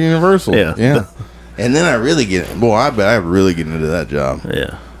Universal. Go work at Universal. Yeah. And then I really get I bet I really get into that job.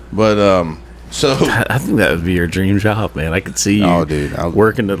 Yeah. But so I think that would be your dream job, man. I could see you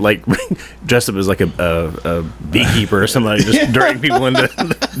working to like dressed up as like a beekeeper or somebody, just dragging people into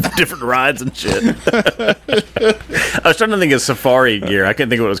different rides and shit. I was trying to think of safari gear. I couldn't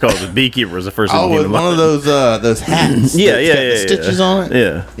think of what it was called. The beekeeper was the first thing. With one of those hats. Yeah. Stitches on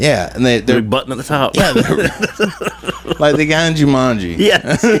it. Yeah, and they're big button at the top. Yeah, like the guy in Jumanji.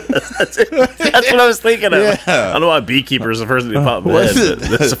 Yes, that's it. That's what I was thinking of. Yeah. I don't know why beekeeper is the first thing to pop in my head.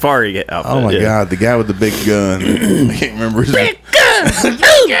 The safari outfit. Oh my god, the guy with the big gun. I can't remember his name.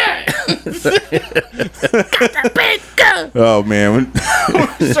 Big gun. Oh man, when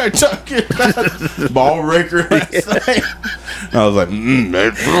we started talking about ball breaker, I was like,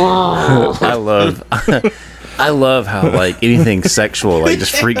 I love how like anything sexual like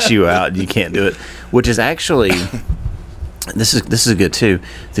just freaks you out and you can't do it, which is actually this is good too.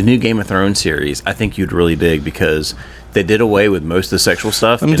 The new Game of Thrones series, I think you'd really dig because they did away with most of the sexual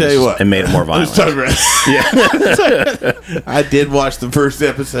stuff. Let me tell you what, and made it more violent. I did watch the first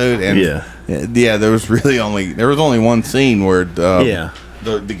episode, and there was only one scene where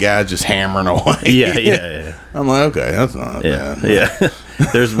the guy just hammering away. Yeah. I'm like, okay, that's not bad. Yeah.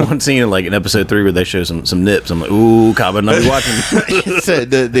 There's one scene in like in episode 3 where they show some nips. I'm like, ooh, Cobb, I'd not be watching.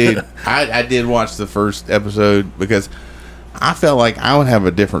 I did watch the first episode because I felt like I would have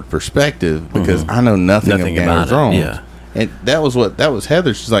a different perspective because I know nothing of Game of Thrones. Yeah. And that was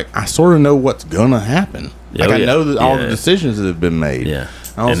Heather. She's like, I sort of know what's gonna happen. Like I know that all the decisions that have been made. Yeah.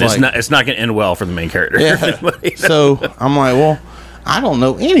 I was and it's not gonna end well for the main character. Yeah. So I'm like, well, I don't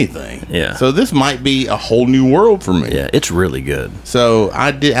know anything. Yeah. So this might be a whole new world for me. Yeah, it's really good. So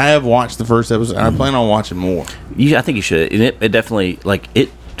I have watched the first episode. And I plan on watching more. I think you should. And it definitely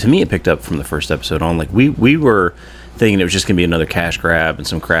to me it picked up from the first episode on. Like we were thinking it was just gonna be another cash grab and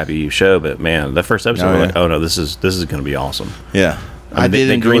some crappy show, but man, that first episode, we're like, oh no, this is gonna be awesome. Yeah. I mean,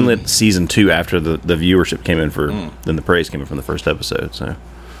 they greenlit season 2 after the viewership came in then the praise came in from the first episode. So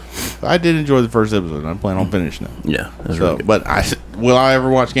I did enjoy the first episode, and I plan on finishing it. Yeah, that's really good. But will I ever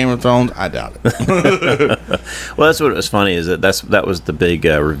watch Game of Thrones? I doubt it. Well, that's what was funny is that was the big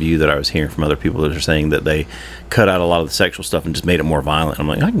review that I was hearing from other people that are saying that they cut out a lot of the sexual stuff and just made it more violent. I'm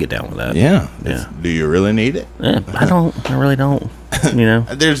like, I can get down with that. Yeah. Do you really need it? Yeah, I don't. I really don't. You know,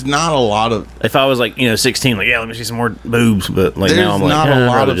 there's not a lot of. If I was like 16, like let me see some more boobs, but like now I'm like, not a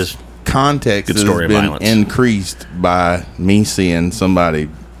lot of just context that has been increased by me seeing somebody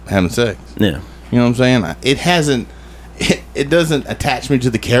having sex. Yeah. You know what I'm saying? It hasn't. It doesn't attach me to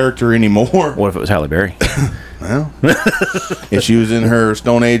the character anymore. What if it was Halle Berry? Well, if she was in her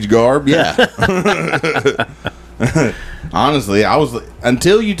Stone Age garb, yeah. Honestly, I was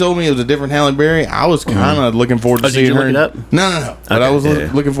until you told me it was a different Halle Berry. I was kind of looking forward to seeing her. Look it up? No. But I was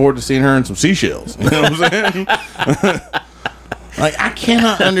looking forward to seeing her in some seashells. You know what I'm saying? Like I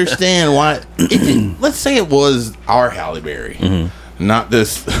cannot understand why. Let's say it was our Halle Berry. Mm-hmm. Not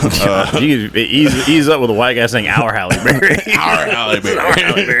this. You ease up with a white guy saying our Halle Berry. Our Halle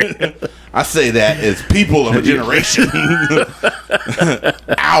Berry. I say that as people of a generation.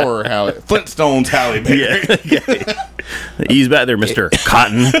 Our Halle. Flintstones Halle Berry. Yeah. Ease back there, Mr.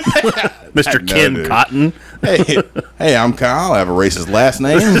 Cotton. Mr. Ken Cotton. Hey, I'm Kyle. I have a racist last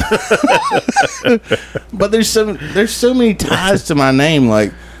name. But there's so many ties to my name,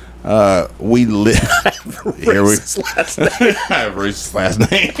 like we live. Here we. I have a racist last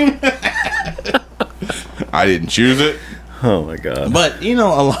name. I didn't choose it. Oh my god! But a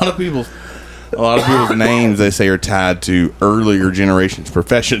lot of people's names they say are tied to earlier generations'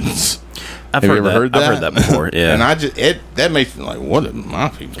 professions. Have you ever heard that? I've heard that before. Yeah, and that makes me like, what did my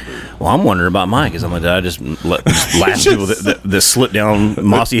people do? Well, I'm wondering about mine because I'm like, did I just laugh people that slip down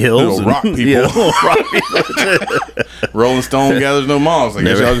mossy hills, and rock people, rock people. Rolling Stone gathers no moss. I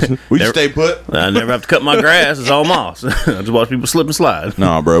guess we stay put. I never have to cut my grass; it's all moss. I just watch people slip and slide.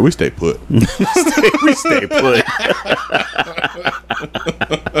 Nah, bro, we stay put. we stay put.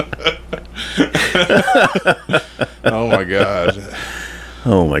 Oh my gosh.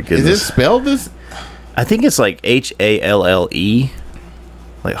 Oh my goodness. Is it spelled this? I think it's like Halle,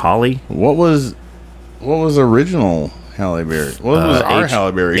 like Holly. What was original Halle Berry? What was our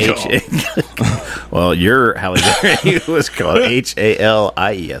Halle Berry called? Well, your Halle Berry was called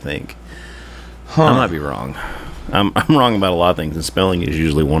Halie, I think. I might be wrong. I'm wrong about a lot of things, and spelling is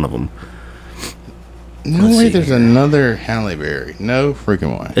usually one of them. No way. There's another Halle Berry. No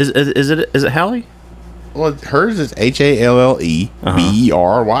freaking way. Is it Halle? Well, hers is HALLE BERY.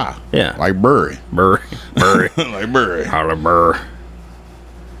 Yeah, like Burry. Burry. Like Burry. Halle Berry.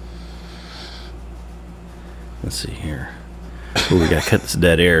 Let's see here. Ooh, we gotta cut this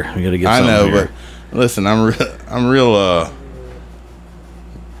dead air. We gotta get. I know, here. but listen, I'm real.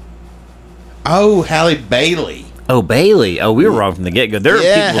 Oh, Halle Bailey. Oh, Bailey. Oh, we were wrong from the get-go. There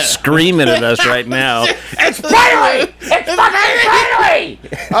are people screaming at us right now. It's Bailey! It's fucking Bailey!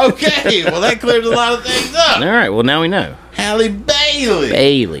 Okay, well, that clears a lot of things up. All right, well, now we know. Halle Bailey.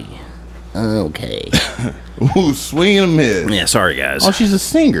 Bailey. Okay. Ooh, swing and a miss. Yeah, sorry, guys. Oh, she's a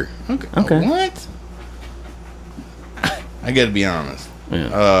singer. Okay. Okay. What? I gotta be honest.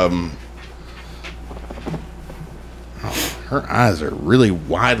 Yeah. Her eyes are really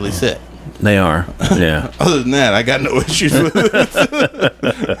widely set. They are. Yeah. Other than that, I got no issues with it.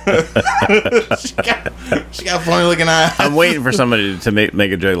 she got funny looking eyes. I'm waiting for somebody to make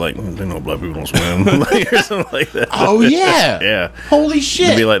a joke like, they know black people don't swim. Like, or something like that. Oh, yeah. Yeah. Holy shit.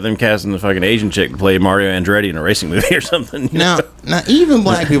 It'd be like them casting the fucking Asian chick to play Mario Andretti in a racing movie or something. Now, even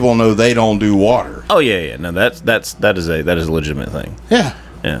black people know they don't do water. Oh, yeah. No, that is a legitimate thing. Yeah.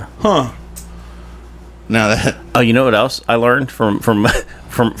 Yeah. Huh. Now that. Oh, you know what else I learned from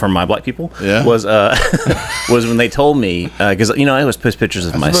my black people? Yeah. Was when they told me, because I always post pictures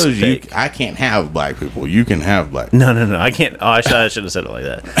of my steak. I can't have black people. You can have black people. No, I can't. Oh, I should have said it like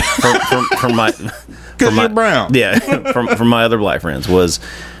that. From my, because you're brown. Yeah, from my other black friends was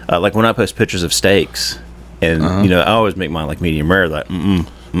like when I post pictures of steaks, and I always make mine like medium rare. Like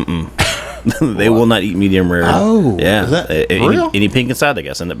they will not eat medium rare. Oh, yeah. Is that real? Any pink inside, I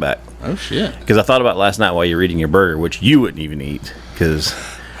guess, send it back. Oh shit! Because I thought about last night while you're eating your burger, which you wouldn't even eat. Because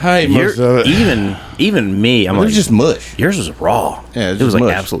most of it. even me, I'm it like, was just mush. Yours was raw. Yeah, it was like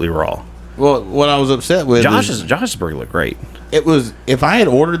mush. Absolutely raw. Well, what I was upset with Josh's burger looked great. It was if I had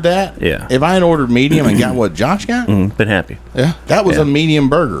ordered that. Yeah. If I had ordered medium and got what Josh got, Been happy. yeah, that was a medium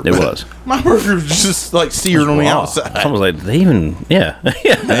burger. It was. My burger was just like seared on the outside. I was like, they even I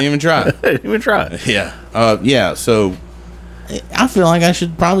didn't even try. They didn't even try. Yeah. So I feel like I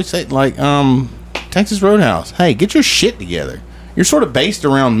should probably say like Texas Roadhouse. Hey, get your shit together. You're sort of based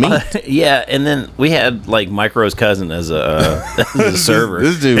around me. Yeah, and then we had like Micro's cousin as a server.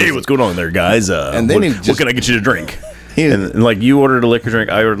 This dude hey, what's going on there, guys? And then what can I get you to drink? Yeah. And like you ordered a liquor drink,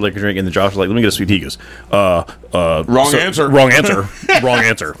 I ordered a liquor drink, and then Josh was like, "Let me get a sweet tea." He goes, Wrong answer. Wrong answer. Wrong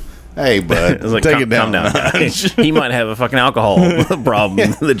answer." Hey, bud, Like, take it down. guy. He might have a fucking alcohol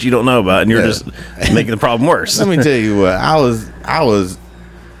problem that you don't know about, and you're just making the problem worse. Let me tell you what. I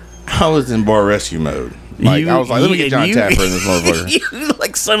was in bar rescue mode. Like I was like, let me get John Tapper in this motherfucker. You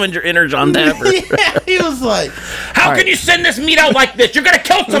like summoned your inner John Tapper. Yeah, he was like, "How can you send this meat out like this? You're gonna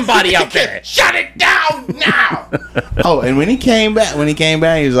kill somebody out there. Shut it down now." Oh, and when he came back,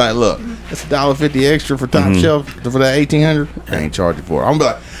 he was like, "Look, it's $1.50 extra for top shelf for that 1800. I ain't charging for it." I'm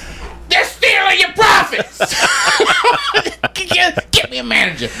gonna be like, "They're stealing your profits." Get me a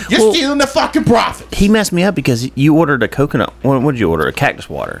manager. You're stealing the fucking profits. He messed me up because you ordered a coconut. What did you order? A cactus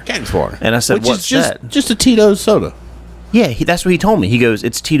water. Cactus water. And I said, which "What's is just, that?" Just a Tito's soda. Yeah, that's what he told me. He goes,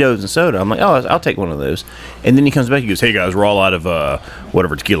 "It's Tito's and soda." I'm like, "Oh, I'll take one of those." And then he comes back. He goes, "Hey guys, we're all out of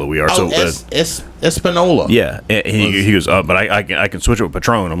whatever tequila we are." Oh, Espanola. Yeah, and he goes, "But I can switch it with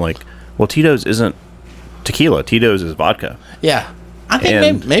Patron." I'm like, "Well, Tito's isn't tequila. Tito's is vodka." Yeah. I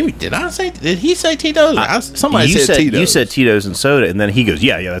think maybe did he say Tito's? Somebody said Tito's. You said Tito's and soda, and then he goes,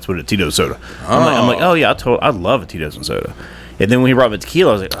 "Yeah, that's what it Tito's soda." I'm like, "Oh yeah, I love a Tito's and soda." And then when he brought me tequila,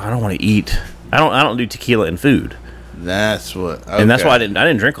 I was like, "I don't want to eat. I don't do tequila and food." That's what, okay. And that's why I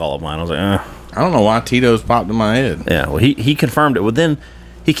didn't drink all of mine. I was like, I don't know why Tito's popped in my head. Yeah, well, he confirmed it. Well, then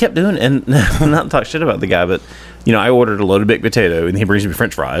he kept doing it, and not to talk shit about the guy, but I ordered a loaded baked potato, and he brings me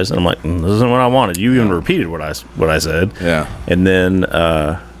French fries, and I'm like, "This isn't what I wanted." You even repeated what I said. Yeah. And then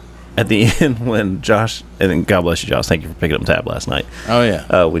at the end, when Josh, and then God bless you, Josh, thank you for picking up the tab last night. Oh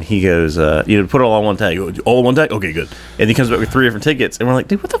yeah. When he goes, put it all on one tag. All on one tag? Okay, good. And he comes back with 3 different tickets, and we're like,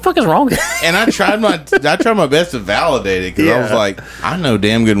 "Dude, what the fuck is wrong?" And I tried my best to validate it because I was like, I know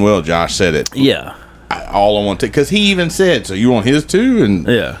damn good and well Josh said it. Yeah. All on one ticket because he even said, "So you want his too?" And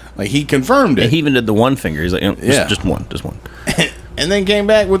like he confirmed it. And he even did the one finger. He's like, just one. And then came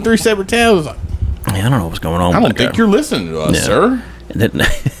back with 3 separate tabs. Like, I don't know what's going on. I with don't that think guy. you're listening to us, Yeah. sir. And then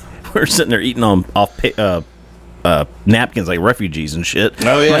we're sitting there eating off napkins like refugees and shit.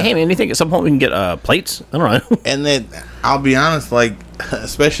 Oh, yeah. I'm like, hey man, you think at some point we can get plates? I don't know. And then I'll be honest, like,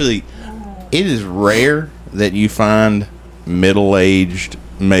 especially, it is rare that you find middle-aged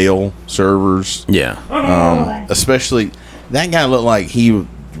male servers. Yeah, Especially, that guy looked like he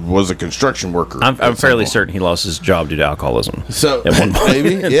was a construction worker. I'm at some fairly point. certain he lost his job due to alcoholism. So At one point,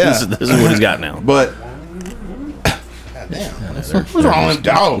 maybe, yeah. this is what he's got now. But goddamn, what's wrong with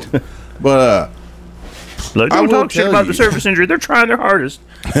dog? But Like, I don't will talk shit tell about you. the service industry. They're trying their hardest.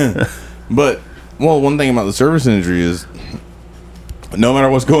 one thing about the service industry is, no matter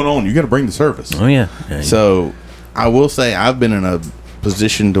what's going on, you got to bring the service. Oh yeah. So I will say I've been in a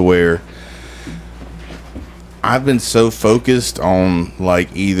position to where I've been so focused on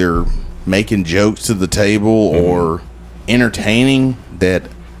like either making jokes to the table or entertaining that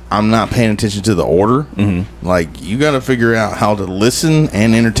I'm not paying attention to the order. Like, you got to figure out how to listen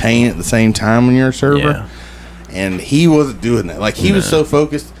and entertain at the same time when you're a server. Yeah. And he wasn't doing that. Like, he was so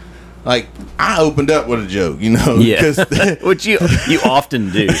focused. Like, I opened up with a joke, you know, Yeah, because which you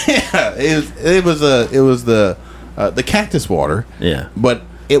often do. it was the cactus water. Yeah. But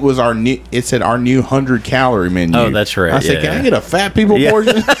it was it said our new 100-calorie menu. Oh, that's right. I said, Yeah, can I yeah. get a fat people Yeah.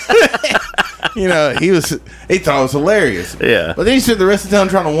 portion? You know, he thought it was hilarious. Yeah. But then he spent the rest of the time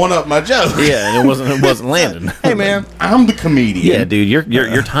trying to one up my joke. Yeah, and it wasn't landing. Hey man, I'm the comedian. Yeah, dude,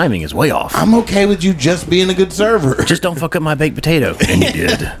 your timing is way off. I'm okay with you just being a good server. Just don't fuck up my baked potato. And you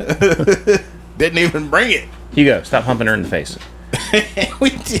did. Didn't even bring it. Hugo, stop humping her in the face.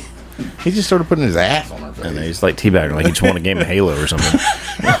 We did. He just started putting his ass on her face. And he's like teabagging, like he just won a game of Halo or something.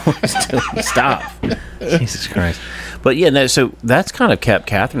 Stop. Jesus Christ. But yeah, no, so that's kind of kept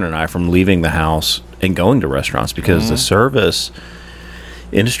Catherine and I from leaving the house and going to restaurants because the service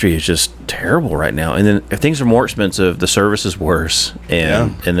industry is just terrible right now. And then if things are more expensive, the service is worse.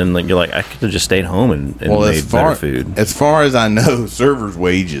 And then like you're like, I could have just stayed home and made better food. As far as I know, servers'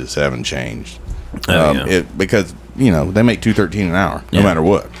 wages haven't changed. Oh, yeah. Because, you know, they make $2.13 an hour, no Yeah. matter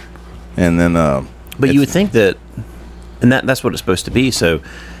what. And then, But you would think that, and that's what it's supposed to be. So,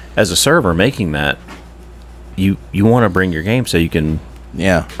 as a server making that, you want to bring your game so you can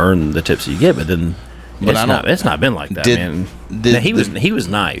earn the tips that you get. But then, it's not been like that, man. No, he was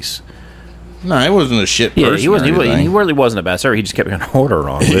nice. No, it wasn't a shit person. Yeah, he wasn't. or He anything. really wasn't a bad server. He just kept an order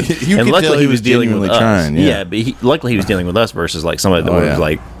wrong. But, You and could luckily tell he was dealing with genuinely us. trying, yeah. But luckily he was dealing with us versus like somebody that Oh, would yeah. have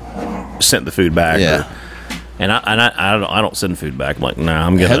like sent the food back. Yeah. And I don't send food back. I'm like, nah,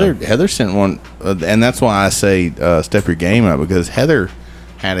 I'm gonna. Heather sent one, and that's why I say step your game up, because Heather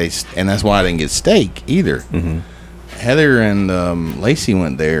had and that's why I didn't get steak either. Mm-hmm. Heather and Lacey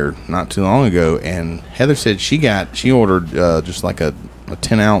went there not too long ago, and Heather said she ordered just like a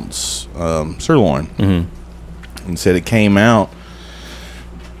 10-ounce sirloin, and said it came out,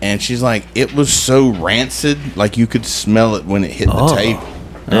 and she's like, it was so rancid, like you could smell it when it hit the table.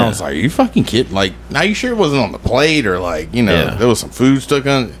 And I was like, are you fucking kidding? Like, are you sure it wasn't on the plate, or like, you know, there was some food stuck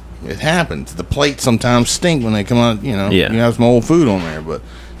on it? It happens. The plates sometimes stink when they come out, you know. Yeah. You have some old food on there. But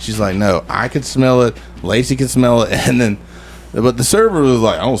she's like, no, I could smell it. Lacey could smell it. And then, but the server was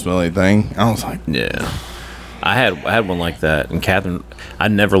like, I don't smell anything. I was like, Yeah. I had one like that. And Catherine, I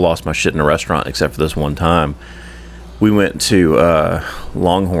never lost my shit in a restaurant except for this one time. We went to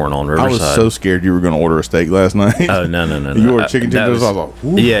Longhorn on Riverside. I was so scared you were going to order a steak last night. Oh no! You ordered chicken that tenders. I was like,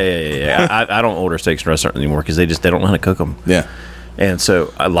 ooh. Yeah. I don't order steaks in restaurants anymore because they don't know how to cook them. Yeah. And so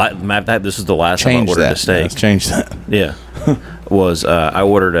this is the last time I Change ordered that. a steak. Let's change that. Yeah, I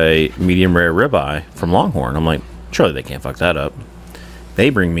ordered a medium rare ribeye from Longhorn. I'm like, surely they can't fuck that up. They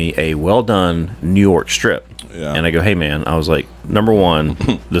bring me a well done New York strip, and I go, hey man, I was like, number one,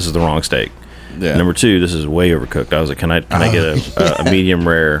 this is the wrong steak. Yeah. Number two, this is way overcooked. I was like, can I get a medium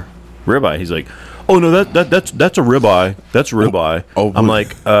rare ribeye? He's like, oh no, that's a ribeye. That's a ribeye. Oh, I'm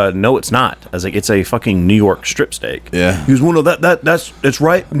like, no, it's not. I was like, it's a fucking New York strip steak. Yeah. He goes, well, no, that's it's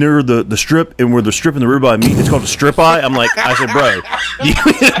right near the strip, and where the strip and the ribeye meet, it's called a strip eye. I'm like, I said, bro, you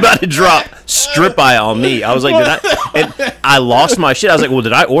about to drop strip eye on me? I was like, and I lost my shit. I was like, well,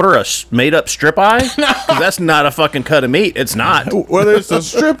 did I order a made up strip eye? Because that's not a fucking cut of meat. It's not. Whether it's a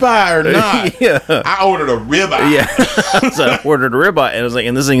strip eye or not. Yeah. I ordered a ribeye. Yeah. So I ordered a ribeye, and I was like,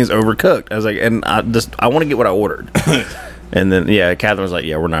 and this thing is overcooked. I was like, and I want to get what I ordered. And then Catherine was like,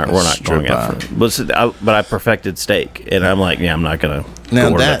 yeah, we're not going out for it. But I perfected steak, and I'm like, yeah, I'm not gonna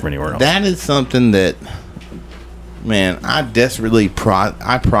go order that from anywhere else. That is something that, man, I desperately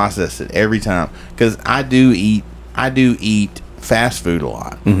I process it every time, because I do eat fast food a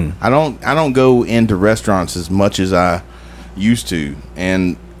lot. Mm-hmm. I don't go into restaurants as much as I used to,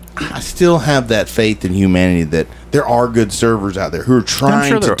 and I still have that faith in humanity that there are good servers out there who are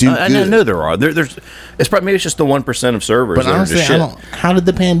trying to do good. I know there are. There's it's probably maybe it's just the 1% of servers. But that honestly, are just shit. how did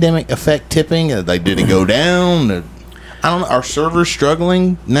the pandemic affect tipping? Like, did it go down? I don't know. Are servers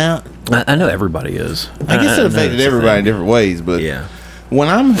struggling now? I know everybody is. I guess it affected everybody in different ways. But yeah, when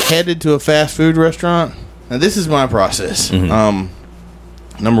I'm headed to a fast food restaurant, now this is my process.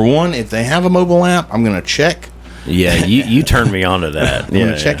 Number one, if they have a mobile app, I'm going to check. Yeah, you turned me on to that. I'm going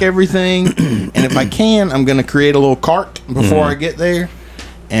to check everything. And if I can, I'm going to create a little cart before I get there.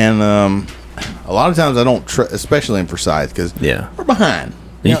 And a lot of times I don't, especially in Forsyth, because we're behind.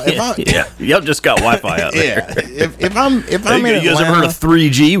 You know, y'all just got Wi-Fi out there. Yeah, if I'm in Atlanta, you guys ever heard of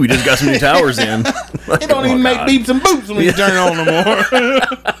 3G? We just got some new towers in. It don't even make beeps and boops when you turn it on no more.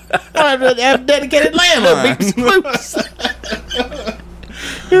 I have dedicated landlines. Beeps and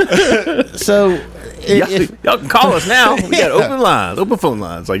boops. So y'all can call us now. We got open phone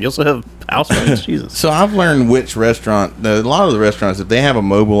lines. Like you also have house phones. Jesus. So I've learned which restaurant. A lot of the restaurants, if they have a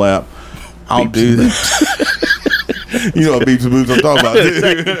mobile app, I'll do that. You know what beeps and boops I'm talking about.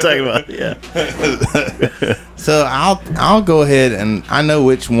 Exactly yeah. So I'll go ahead and I know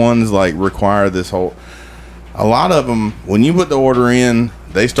which ones like require this whole. A lot of them, when you put the order in,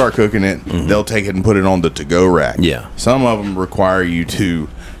 they start cooking it. They'll take it and put it on the to-go rack. Yeah. Some of them require you to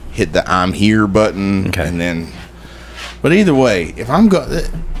hit the "I'm here" button, and then. But either way, if I'm going to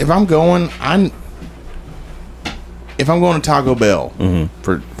Taco Bell,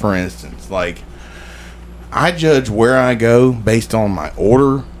 for instance, like. I judge where I go based on my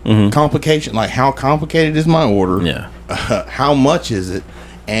order complication, like how complicated is my order, how much is it,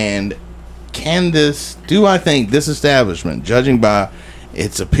 and do I think this establishment, judging by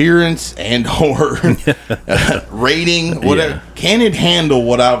its appearance and or rating, whatever, can it handle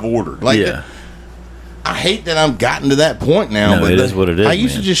what I've ordered? Like, I hate that I've gotten to that point now. No, but it is what it is. I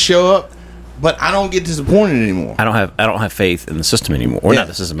used to just show up, but I don't get disappointed anymore. I don't have faith in the system anymore, or not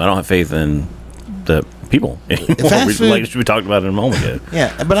the system. I don't have faith in the people fast food, like we talked about it a moment ago.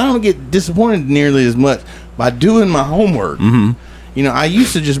 Yeah, but I don't get disappointed nearly as much by doing my homework. You know, I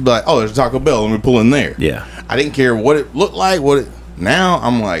used to just be like, "Oh, there's a Taco Bell. Let me pull in there." Yeah, I didn't care what it looked like. Now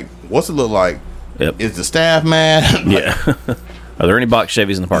I'm like, "What's it look like? Yep. Is the staff mad?" Yeah. Are there any box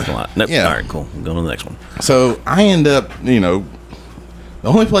Chevys in the parking lot? Nope. Yeah. All right, cool. I'm going to the next one. So I end up, you know, the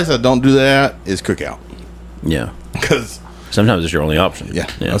only place I don't do that at is Cookout. Yeah, because. Sometimes it's your only option. Yeah.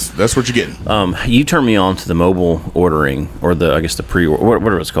 That's what you're getting. You turn me on to the mobile ordering, or the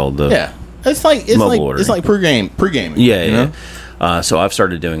whatever it's called. It's like pre-gaming. Yeah. So I've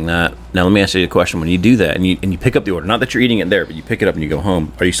started doing that. Now let me ask you a question: when you do that and you pick up the order, not that you're eating it there, but you pick it up and you go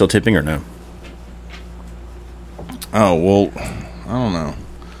home, are you still tipping or no? Oh well, I don't know.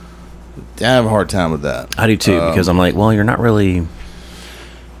 I have a hard time with that. I do too, because I'm like, well, you're not really.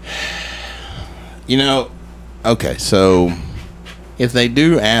 You know. Okay, so if they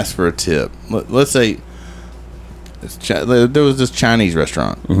do ask for a tip, let's say there was this Chinese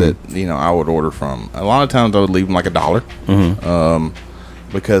restaurant that I would order from. A lot of times I would leave them like $1,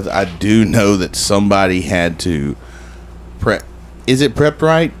 because I do know that somebody had to prep. Is it prepped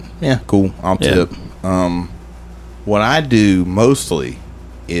right? Yeah, cool. I'll tip. What I do mostly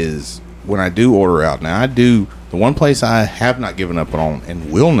is when I do order out. Now the one place I have not given up on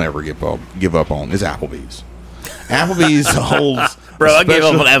and will never give up on is Applebee's. Applebee's holds. Bro, I gave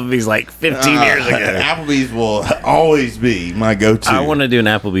up on Applebee's like 15 years ago. Applebee's will always be my go-to. I want to do an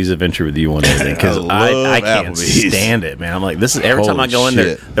Applebee's adventure with you one day because I can't stand it, man. I'm like, this is every time I go in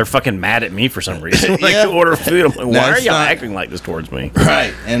there, they're fucking mad at me for some reason. Like to order food, I'm like, why are y'all acting like this towards me?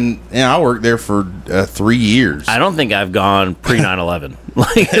 Right, and I worked there for 3 years. I don't think I've gone pre 9/11.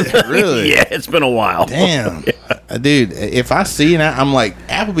 Like really? Yeah, it's been a while. Damn. Dude, if I see it, I'm like,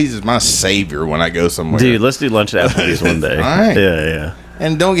 Applebee's is my savior when I go somewhere. Dude, let's do lunch at Applebee's one day. All right. Yeah.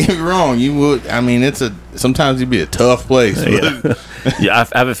 And don't get me wrong, you would. I mean, sometimes it'd be a tough place. Yeah,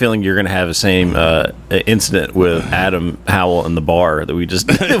 I have a feeling you're going to have the same incident with Adam Howell in the bar that we just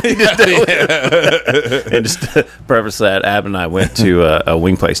did. And just to preface that, Ab and I went to a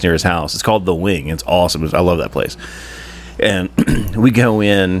wing place near his house. It's called The Wing. It's awesome. I love that place. And we go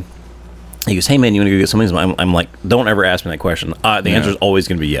in. He goes, "Hey man, you want to go get some wings?" I'm like, "Don't ever ask me that question." The answer is always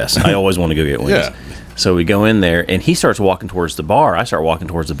going to be yes. I always want to go get wings. Yeah. So we go in there, and he starts walking towards the bar. I start walking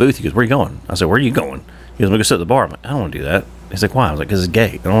towards the booth. He goes, "Where are you going?" I said, "Where are you going?" He goes, "I'm going to go sit at the bar." I'm like, "I don't want to do that." He's like, "Why?" I was like, "Because it's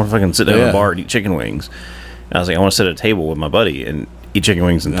gay. I don't want to fucking sit down at the bar and eat chicken wings." And I was like, "I want to sit at a table with my buddy." And eat chicken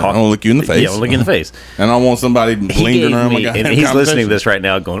wings and I talk. don't look you in the face. Yeah, I don't look you in the face. And I want somebody He lingering gave around me, my and he's listening to this right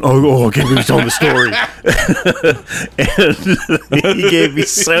now going, oh, I can't believe he's telling the story. And he gave me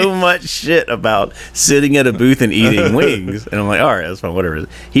so much shit about sitting at a booth and eating wings. And I'm like, all right, that's fine, whatever.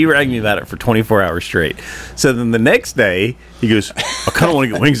 He ragged me about it for 24 hours straight. So then the next day, he goes, I kind of want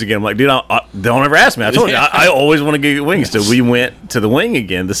to get wings again. I'm like, dude, don't ever ask me. I told you, I always want to get wings. So we went to the wing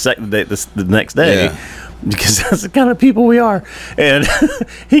again the next day. Yeah. Because that's the kind of people we are. And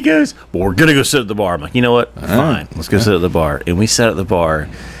he goes, well, we're going to go sit at the bar. I'm like, you know what? Fine. Let's go sit at the bar. And we sat at the bar,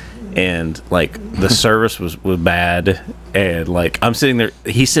 and, like, the service was bad. And, like, I'm sitting there.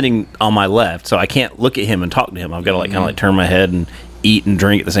 He's sitting on my left, so I can't look at him and talk to him. I've got to, like, kind of, like, turn my head and eat and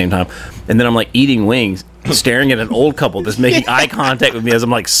drink at the same time. And then I'm, like, eating wings, staring at an old couple that's making eye contact with me as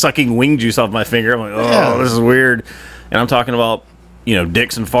I'm, like, sucking wing juice off my finger. I'm like, oh, this is weird. And I'm talking about, you know,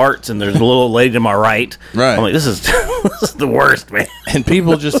 dicks and farts, and there's a little lady to my right. Right. I'm like, this is the worst, man. And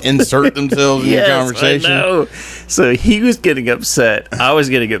people just insert themselves in your conversation. I know. So he was getting upset. I was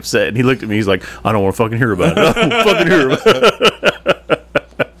getting upset, and he looked at me. He's like, I don't want to fucking hear about it. I don't want to fucking hear about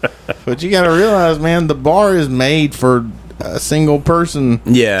it. But you got to realize, man, the bar is made for a single person.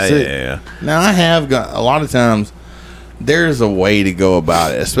 Yeah. Now, I have got a lot of times. There's a way to go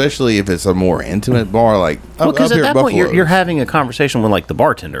about it, especially if it's a more intimate bar, like Because up at here that at point, Buffalo's. you're having a conversation with, like, the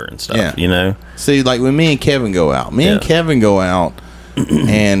bartender and stuff, Yeah. you know? See, like when me and Kevin go out,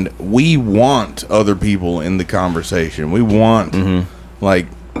 and we want other people in the conversation. We want, like,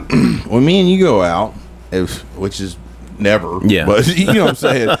 when me and you go out, which is never, Yeah. but you know what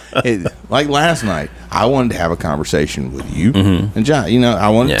I'm saying? Like last night, I wanted to have a conversation with you and John. You know, I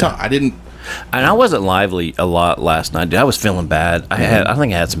wanted to talk. I didn't. And I wasn't lively a lot last night. Dude, I was feeling bad. I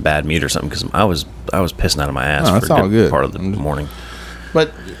think I had some bad meat or something because I was pissing out of my ass that's for all a good. part of the morning. But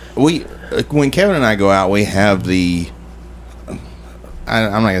when Kevin and I go out, we have the.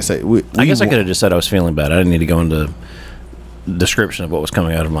 I'm not gonna say. I guess I could have just said I was feeling bad. I didn't need to go into description of what was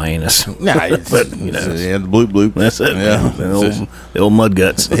coming out of my anus. Nah, but you know, yeah, the bloop bloop. that's it. Yeah, The old mud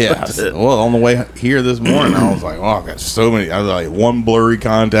guts. yeah. That's it. Well, on the way here this morning, I was like, "Oh, I got so many." I was like, one blurry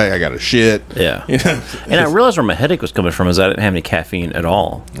contact. I got a shit. Yeah. You know? And I realized where my headache was coming from is I didn't have any caffeine at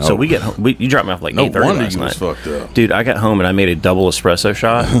all. So we get home, you dropped me off like No 8:30 wonder last you night. was fucked up. Dude, I got home and I made a double espresso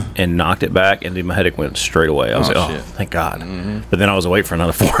shot and knocked it back, and dude, my headache went straight away. I was Oh, like, shit. thank God. But then I was awake for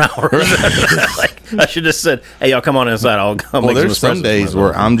another 4 hours. Like, I should have said, hey, y'all come on inside. I'll Well, make there's some some espresso days for where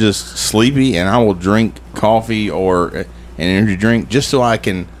myself. I'm just sleepy and I will drink coffee or an energy drink just so I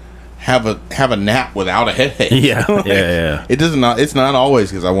can have a nap without a headache. Yeah. Yeah. It does not. It's not always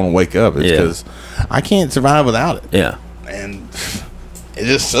because I want to wake up. It's Yeah. because I can't survive without it, Yeah. and it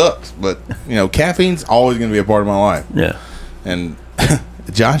just sucks. But you know, caffeine's always going to be a part of my life. Yeah. And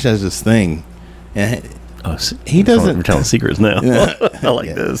Josh has this thing, and Oh, he doesn't. We're telling secrets now. Yeah. I like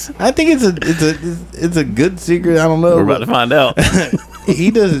Yeah. this. I think it's a good secret. I don't know. We're about to find out. He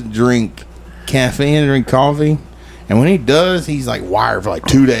doesn't drink caffeine, drink coffee, and when he does, he's like wired for like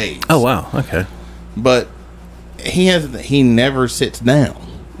 2 days. Oh, wow. Okay. But he never sits down,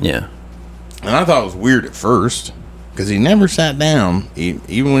 Yeah. and I thought it was weird at first because he never sat down,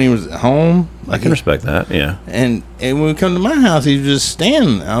 even when he was at home. I can respect that. Yeah. And when we come to my house, he's just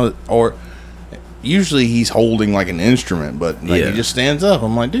standing, or usually he's holding like an instrument, but like Yeah. he just stands up.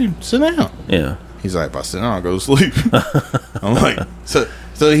 I'm like, dude, sit down. Yeah. He's like, if I sit down, I'll go to sleep. I'm like, so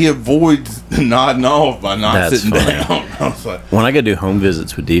he avoids nodding off by not That's sitting funny. down. I was like, When I go do home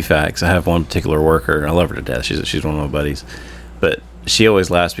visits with DFAX, I have one particular worker, and I love her to death. She's one of my buddies, but she always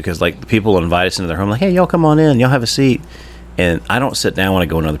laughs because like the people invite us into their home, like, hey, y'all come on in, y'all have a seat, and I don't sit down when I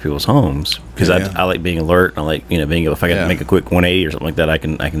go into other people's homes because Yeah. I like being alert. I like being able, if I got Yeah. to make a quick 180 or something like that, I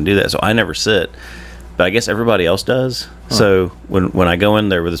can do that. So I never sit, but I guess everybody else does. So when I go in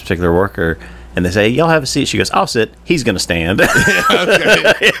there with this particular worker. And they say, y'all have a seat. She goes, I'll sit. He's going to stand.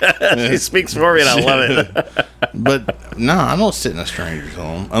 She speaks for me, and I love it. but no, I don't sit in a stranger's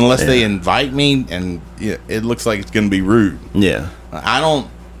home unless they invite me, and it looks like it's going to be rude. Yeah. I don't.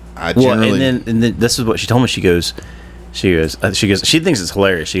 I Well, generally. and then this is what she told me. She goes, she thinks it's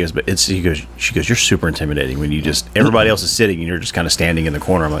hilarious. She goes, but she goes, you're super intimidating when you just, everybody else is sitting and you're just kind of standing in the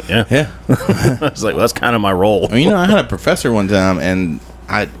corner. I'm like, yeah. I was like, well, that's kind of my role. Well, you know, I had a professor one time, and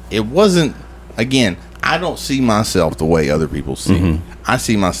it wasn't. Again, I don't see myself the way other people see me. I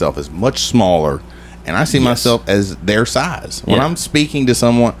see myself as much smaller, and I see myself as their size. When Yeah. I'm speaking to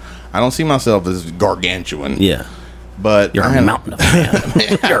someone, I don't see myself as gargantuan. Yeah. But You're I a had mountain of a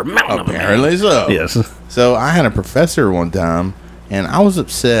man. You're a mountain of a man. apparently so. Yes. So I had a professor one time, and I was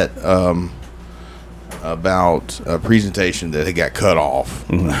upset about a presentation that had got cut off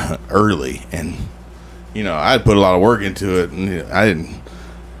early, and I had put a lot of work into it, and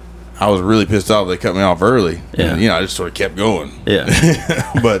I was really pissed off they cut me off early. Yeah. And, I just sort of kept going.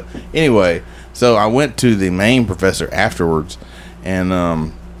 Yeah. But anyway, so I went to the main professor afterwards, and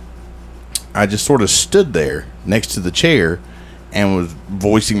I just sort of stood there next to the chair and was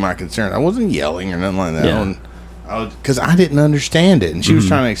voicing my concern. I wasn't yelling or nothing like that. Yeah. Because I didn't understand it. And she was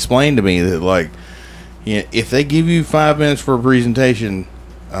trying to explain to me that, like, if they give you 5 minutes for a presentation,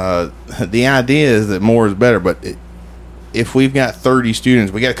 the idea is that more is better. But if we've got 30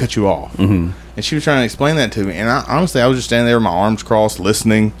 students, we got to cut you off. And she was trying to explain that to me. And honestly, I was just standing there with my arms crossed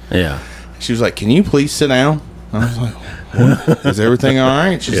listening. Yeah. She was like, "Can you please sit down?" I was like, "What? Is everything all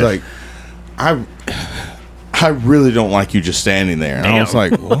right?" She's like, I really don't like you just standing there. And I was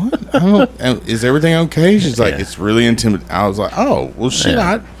like, "What? Is everything okay?" She's like, "It's really intimidating." I was like, "Oh, well, shit,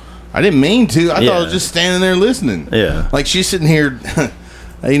 I didn't mean to. I thought I was just standing there listening." Yeah. Like, she's sitting here,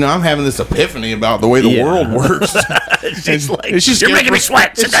 I'm having this epiphany about the way the world works. She's like, She's "You're making me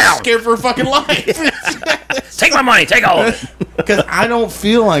sweat. Sit down. Scared for her fucking life. Take my money. Take all of it." Because I don't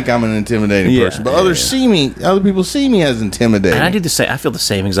feel like I'm an intimidating person, but other people see me as intimidating. And I do the same. I feel the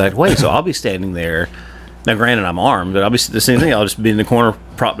same exact way. So I'll be standing there. Now, granted, I'm armed, but I'll be the same thing. I'll just be in the corner,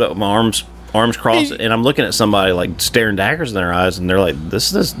 propped up with my arms crossed, and I'm looking at somebody like staring daggers in their eyes, and they're like,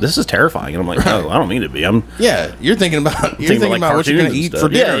 "This is terrifying." And I'm like, "No, I don't mean to be. I'm you're thinking about what you're going to eat for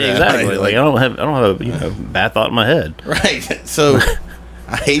dinner." Yeah, exactly. Right? Like, I don't have a bad thought in my head. Right. So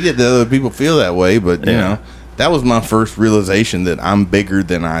I hate it that other people feel that way, but that was my first realization that I'm bigger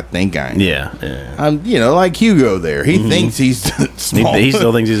than I think I am. Yeah. I'm, like Hugo there. He thinks he's small. He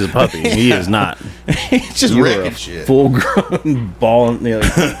still thinks he's a puppy. He is not. He's just wrecking shit. Full grown ball,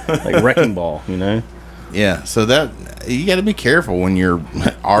 like wrecking ball, Yeah. So that you got to be careful when you're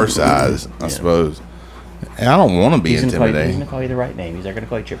our size, I suppose. And I don't want to be intimidating. He's gonna call you the right name. He's not gonna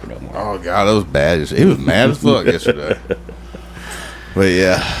call you Chipper no more. Oh God, that was bad. He was mad as fuck yesterday. But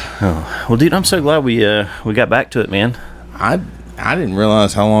yeah. Oh, well, dude, I'm so glad we got back to it, man. I didn't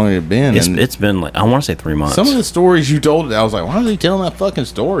realize how long it had been. It's been like, I want to say 3 months. Some of the stories you told, I was like, why is he telling that fucking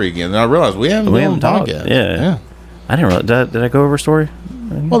story again? And I realized we haven't talked. Yeah. I didn't realize. Did I go over a story?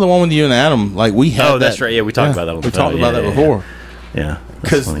 Well, the one with you and Adam, like we had. Oh, that's right. Yeah, we talked about that. We talked about that before. Yeah,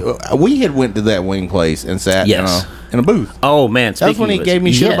 because we had went to that wing place and sat in a booth. Oh man, that's when he gave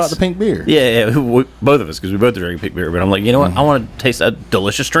me shit about the pink beer. Yeah, both of us, because we both are drinking pink beer. But I'm like, you know what? I want to taste a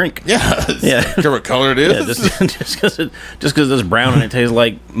delicious drink. Yeah. Care what color it is. Yeah, just because it's brown and it tastes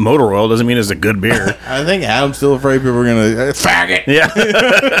like motor oil doesn't mean it's a good beer. I think Adam's still afraid people are gonna faggot.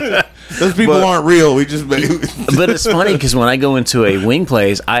 Yeah. Those people aren't real. We just. But it's funny because when I go into a wing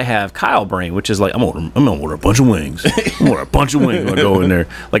place, I have Kyle brain, which is like, I'm gonna order a bunch of wings. I'm gonna order a bunch of wings when I go in there.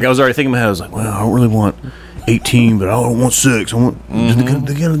 Like, I was already thinking in my head, I was like, well, I don't really want 18, but I don't want 6. I want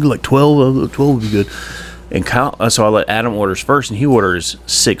they gotta do like 12. 12 would be good. And Kyle, so I let Adam orders first, and he orders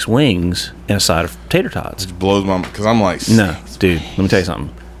 6 wings and a side of tater tots. It blows my, because I'm like, no, dude. Let me tell you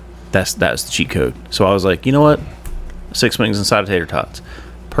something. That's the cheat code. So I was like, you know what? 6 wings and a side of tater tots.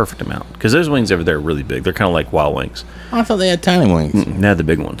 Perfect amount, because those wings over there are really big. They're kind of like wild wings. I thought they had tiny wings. They had the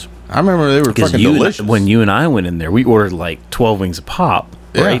big ones. I remember they were fucking delicious. When you and I went in there, we ordered like 12 wings a pop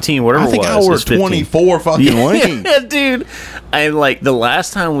or 18, whatever. I think it was. I ordered 24 fucking wings. Yeah, dude. And like the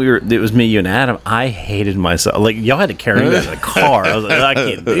last time it was me, you, and Adam. I hated myself. Like, y'all had to carry me out of the car. I was like, I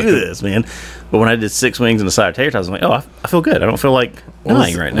can't do this, man. But when I did 6 wings and a side of tater tots, I'm like, oh, I feel good. I don't feel like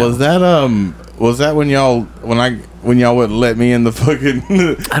dying right now. Was that when y'all wouldn't let me in the fucking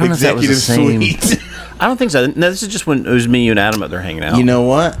I don't know if that was the same. suite? I don't think so. No, this is just when it was me, you, and Adam up there hanging out. You know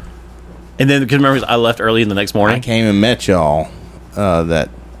what? And then, because remember, I left early in the next morning. I came and met y'all that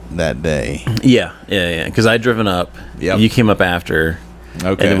day. Yeah. Because I had driven up. Yep. You came up after. Okay.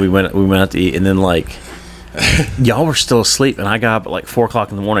 And then we went out to eat, and then like y'all were still asleep, and I got up at like 4 o'clock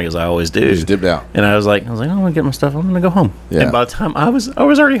in the morning, as I always do. You just dipped out. And I was like, I'm gonna get my stuff. I'm gonna go home. Yeah. And by the time I was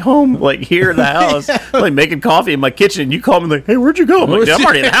already home, like here in the house, like making coffee in my kitchen. And you called me like, hey, where'd you go? I'm like, I'm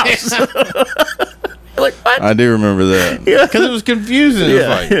already in the house. Like, what? I do remember that. Yeah. Because it was confusing. It was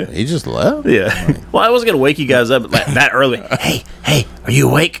Yeah. like, he just left? Yeah. Well, I wasn't gonna wake you guys up like that early. Hey, are you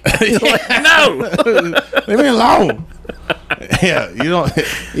awake? Like, no. Leave me alone. Yeah, you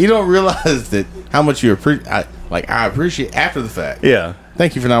don't realize that how much you appreciate. I appreciate after the fact. Yeah.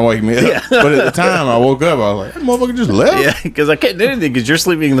 Thank you for not waking me up. Yeah. But at the time, I woke up. I was like, that motherfucker just left. Yeah, because I can't do anything because you're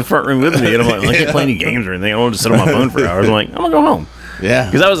sleeping in the front room with me, and I'm like, I can't play any games or anything. I want to sit on my phone for hours. I'm like, I'm gonna go home. Yeah.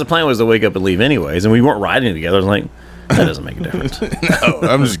 Because that was the plan, was to wake up and leave anyways, and we weren't riding together. I was like, that doesn't make a difference. No,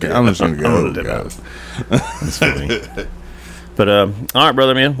 I'm just gonna go. That's funny. But all right,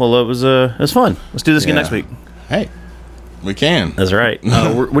 brother, man. Well, it was fun. Let's do this again next week. Hey, we can. That's right.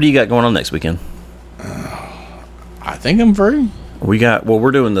 What do you got going on next weekend? think I'm free.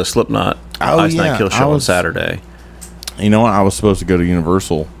 We're doing the Slipknot Ice Nine Kill show on Saturday. You know what? I was supposed to go to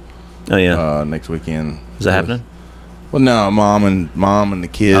Universal. Oh yeah, next weekend. Is that happening? Well, no, mom and the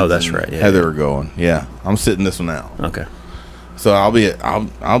kids. Oh, that's right. Yeah, Heather are going. Yeah, I'm sitting this one out. Okay. So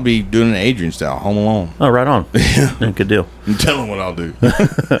I'll be doing an Adrian style, Home Alone. Oh, right on. Yeah, good deal. I'm telling what I'll do. All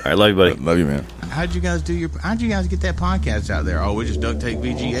right, love you, buddy. Love you, man. How'd you guys get that podcast out there? Oh, we just duct tape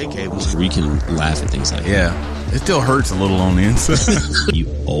VGA cables. We can laugh at things like that. Yeah, it still hurts a little on the inside. You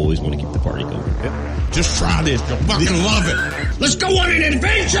always want to keep the party going. Just try this. You'll fucking love it. Let's go on an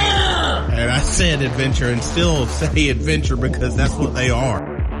adventure! And I said adventure and still say adventure because that's what they are.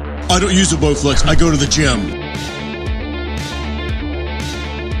 I don't use a Bowflex. I go to the gym.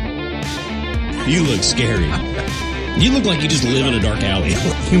 You look scary. You look like you just live in a dark alley.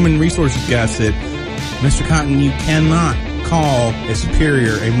 Human resources guy said, Mr. Cotton, you cannot call a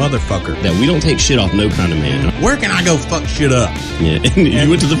superior a motherfucker. That we don't take shit off no kind of man. Where can I go fuck shit up? Yeah, you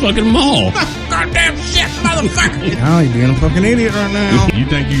went to the fucking mall. Goddamn shit, motherfucker! Oh, you're being a fucking idiot right now. You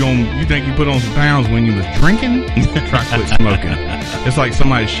think you put on some pounds when you was drinking? Try quit smoking. It's like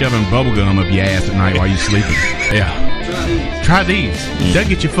somebody shoving bubble gum up your ass at night while you sleeping. Yeah. Try these. They'll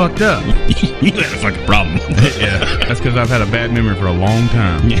get you fucked up. You had a fucking problem. Yeah. That's because I've had a bad memory for a long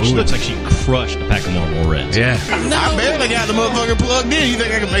time. Yeah, she looks like she crushed a pack of Marlboro Reds. Yeah. I barely got the motherfucker plugged in. You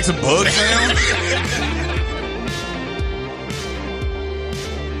think I can make some bug sounds?